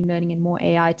more machine learning and more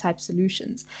AI type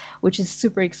solutions, which is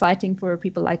super exciting for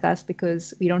people like us,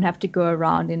 because we don't have to go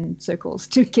around in circles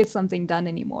to get something done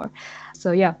anymore.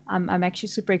 So yeah, I'm actually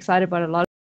super excited about a lot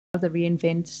of the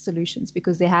reInvent solutions,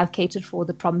 because they have catered for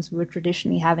the problems we were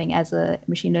traditionally having as a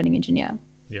machine learning engineer.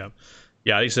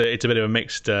 Yeah, it's a bit of a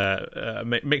mixed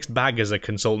bag as a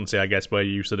consultancy, I guess, where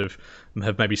you sort of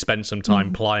have maybe spent some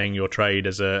time plying your trade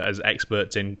as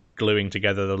experts in gluing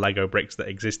together the Lego bricks that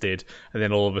existed, and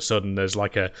then all of a sudden there's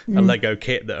like a Lego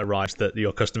kit that arrives that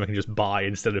your customer can just buy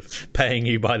instead of paying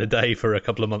you by the day for a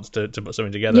couple of months to put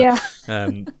something together. Yeah,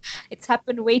 it's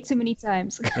happened way too many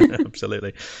times.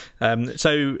 Absolutely.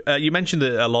 So you mentioned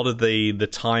that a lot of the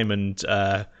time and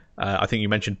I think you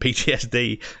mentioned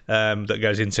PTSD that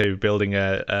goes into building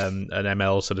an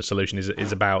ML sort of solution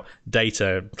is about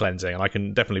data cleansing, and I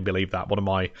can definitely believe that. One of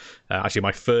my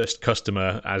my first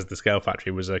customer as the Scale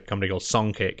Factory was a company called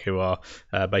Songkick, who are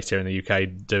based here in the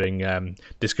UK, doing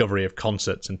discovery of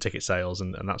concerts and ticket sales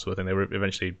and that sort of thing. They were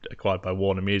eventually acquired by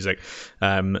Warner Music.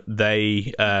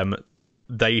 They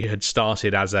had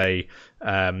started as a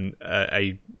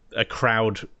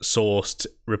crowd-sourced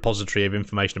repository of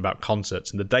information about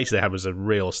concerts, and the data they had was a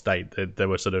real estate. There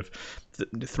were sort of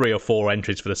 3 or 4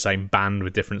 entries for the same band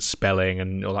with different spelling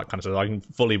and all that kind of stuff. I can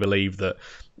fully believe that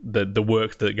the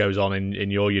work that goes on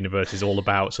in your universe is all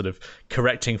about sort of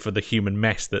correcting for the human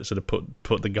mess that sort of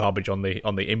put the garbage on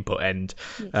the input end.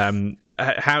 Yes.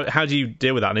 How do you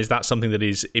deal with that, and is that something that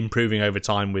is improving over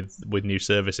time with new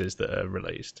services that are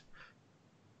released?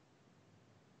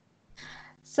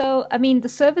 So, the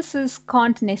services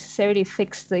can't necessarily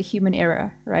fix the human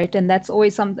error, right? And that's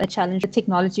always a challenge in the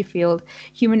technology field.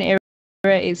 Human error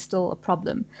is still a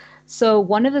problem. So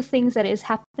one of the things that is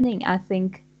happening, I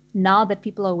think, now that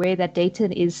people are aware that data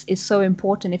is so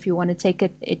important if you want to take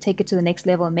it to the next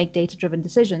level and make data-driven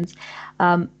decisions,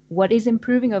 what is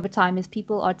improving over time is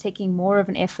people are taking more of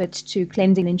an effort to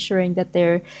cleansing and ensuring that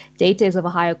their data is of a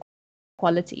higher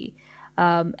quality.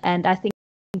 And I think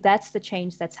that's the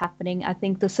change that's happening. I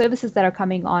think the services that are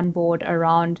coming on board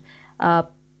around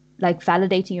like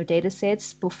validating your data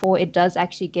sets before it does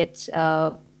actually get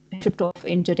shipped off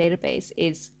into a database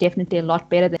is definitely a lot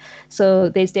better. So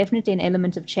there's definitely an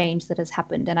element of change that has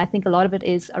happened. And I think a lot of it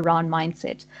is around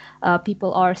mindset.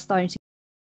 People are starting to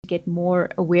get more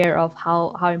aware of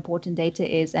how important data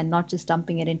is and not just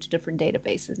dumping it into different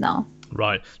databases now.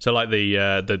 Right. So like the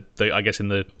I guess in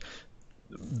the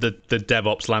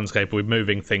DevOps landscape, we're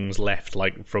moving things left,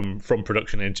 like from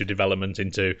production into development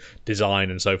into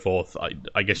design and so forth.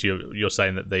 I guess you're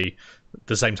saying that the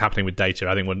same's happening with data.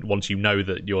 I think once you know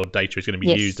that your data is going to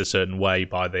be used a certain way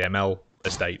by the ML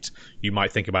estate, you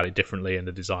might think about it differently in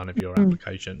the design of your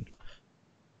application.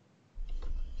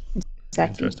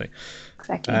 Exactly. Interesting.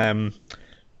 Exactly.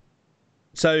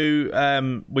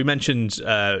 So we mentioned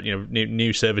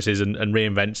new services and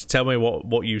reInvent. Tell me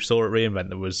what you saw at reInvent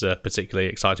that was particularly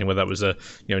exciting, whether that was a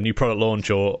new product launch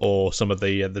or some of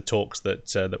the talks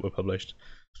that were published.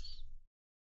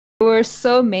 There were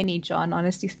so many, John,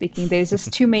 honestly speaking. There's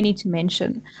just too many to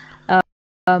mention.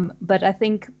 But I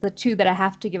think the two that I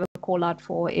have to give a call out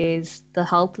for is the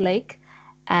Health Lake,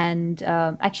 and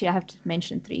actually I have to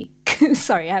mention 3.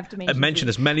 Sorry, I have to mention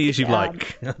as many as you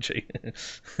like. Actually,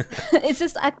 it's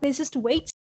just there's just way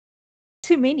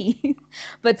too many.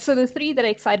 But so the 3 that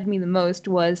excited me the most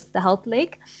was the Health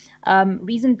Lake.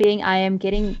 Reason being, I am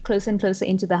getting closer and closer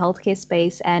into the healthcare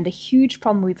space, and a huge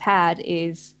problem we've had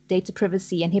is data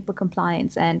privacy and HIPAA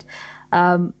compliance. And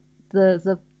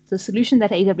the solution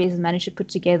that AWS has managed to put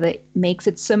together makes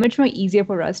it so much more easier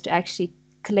for us to actually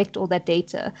collect all that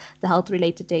data, the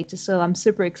health-related data. So I'm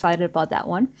super excited about that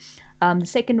one. The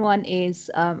second one is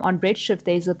on Redshift,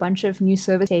 there's a bunch of new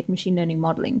service-state machine learning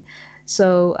modeling.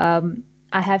 So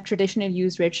I have traditionally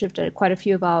used Redshift at quite a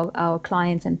few of our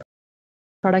clients and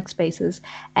product spaces.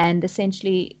 And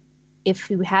essentially, if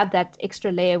we have that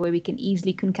extra layer where we can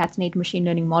easily concatenate machine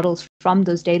learning models from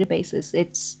those databases,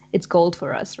 it's gold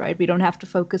for us, right? We don't have to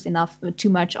focus too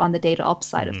much on the data ops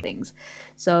side of things.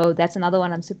 So that's another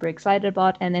one I'm super excited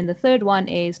about. And then the third one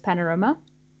is Panorama,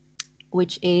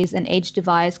 which is an edge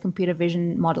device computer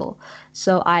vision model.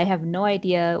 So I have no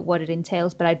idea what it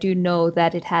entails, but I do know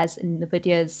that it has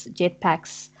NVIDIA's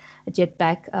Jetpack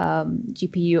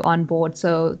GPU on board.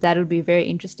 So that'll be very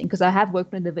interesting because I have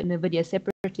worked with NVIDIA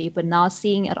separately, but now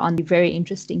seeing it on, be very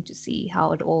interesting to see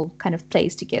how it all kind of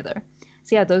plays together.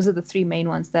 So yeah, those are the three main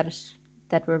ones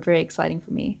that were very exciting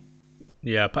for me.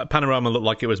 Yeah, Panorama looked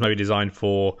like it was maybe designed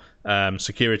for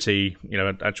security,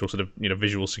 actual sort of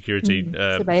visual security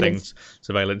surveillance.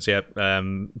 Yeah,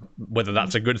 whether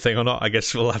that's a good thing or not, I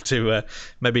guess we'll have to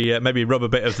maybe rub a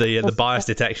bit of the bias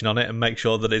detection on it and make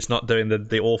sure that it's not doing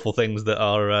the awful things that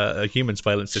our human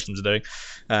surveillance systems are doing.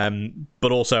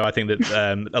 But also, I think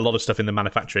that a lot of stuff in the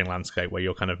manufacturing landscape where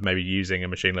you're kind of maybe using a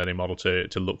machine learning model to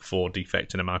look for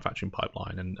defects in a manufacturing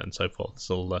pipeline and so forth.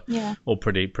 It's all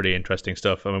pretty interesting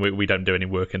stuff. I mean, we don't do any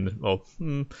work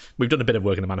we've done a bit of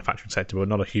work in the manufacturing sector, but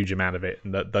not a huge amount of it.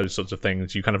 And those sorts of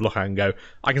things you kind of look at and go,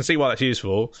 I can see why that's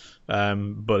useful,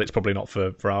 but it's probably not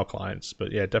for our clients.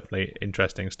 But yeah, definitely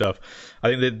interesting stuff. I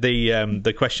think that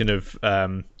the question of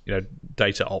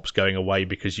data ops going away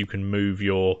because you can move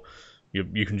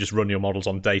you can just run your models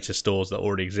on data stores that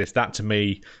already exist. That to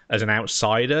me, as an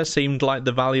outsider, seemed like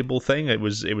the valuable thing. It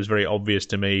was very obvious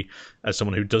to me as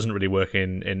someone who doesn't really work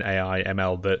in AI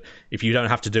ML that if you don't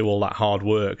have to do all that hard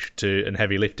work and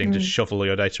heavy lifting to shuffle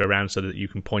your data around so that you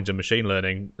can point a machine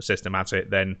learning system at it,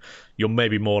 then you're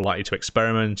maybe more likely to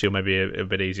experiment. You're maybe a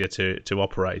bit easier to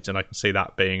operate, and I can see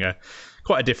that being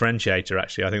quite a differentiator,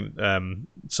 actually. I think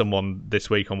someone this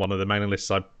week on one of the mailing lists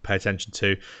I pay attention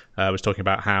to was talking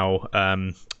about how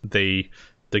the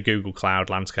Google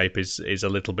Cloud landscape is a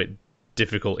little bit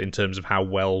difficult in terms of how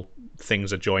well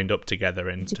things are joined up together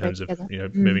in terms of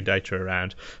moving data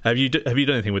around. Have you done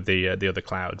anything with the other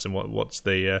clouds, and what does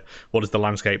the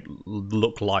landscape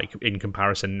look like in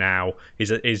comparison now?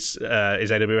 Is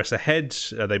AWS ahead?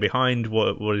 Are they behind?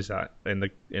 What is that in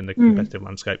the competitive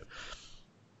landscape?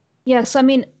 Yeah, so I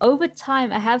mean, over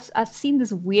time, I've seen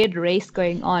this weird race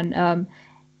going on.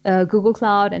 Google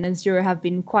Cloud and Azure have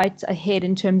been quite ahead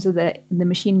in terms of the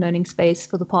machine learning space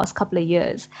for the past couple of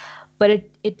years, but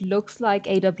it looks like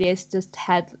AWS just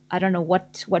had, I don't know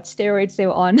what steroids they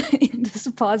were on in this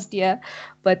past year,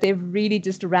 but they've really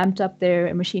just ramped up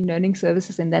their machine learning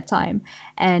services in that time.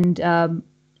 And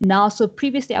now, so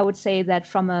previously, I would say that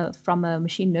from a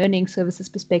machine learning services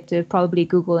perspective, probably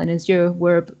Google and Azure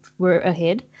were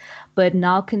ahead. But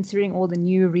now, considering all the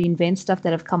new reInvent stuff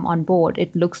that have come on board,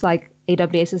 it looks like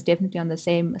AWS is definitely on the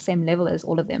same level as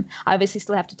all of them. I obviously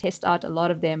still have to test out a lot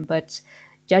of them, but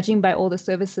judging by all the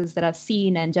services that I've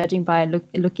seen and judging by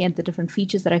looking at the different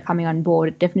features that are coming on board,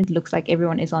 it definitely looks like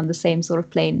everyone is on the same sort of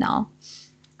plane now.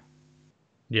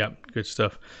 Yeah, good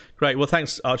stuff. Great. Well,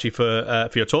 thanks, Archie, for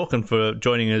your talk and for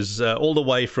joining us all the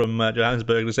way from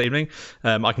Johannesburg this evening.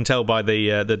 I can tell by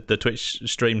the Twitch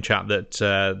stream chat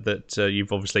that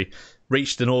you've obviously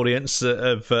reached an audience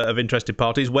of interested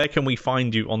parties. Where can we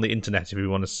find you on the internet if we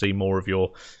want to see more of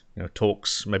your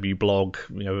talks? Maybe you blog.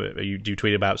 Do you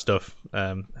tweet about stuff?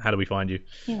 How do we find you?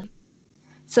 Yeah.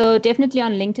 So definitely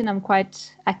on LinkedIn. I'm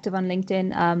quite active on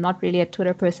LinkedIn. I'm not really a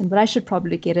Twitter person, but I should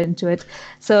probably get into it.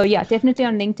 So yeah, definitely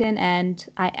on LinkedIn. And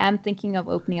I am thinking of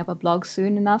opening up a blog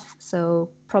soon enough.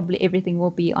 So probably everything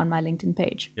will be on my LinkedIn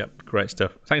page. Yep, great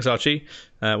stuff. Thanks, Archie.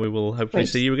 We will hopefully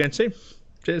see you again soon.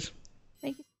 Cheers.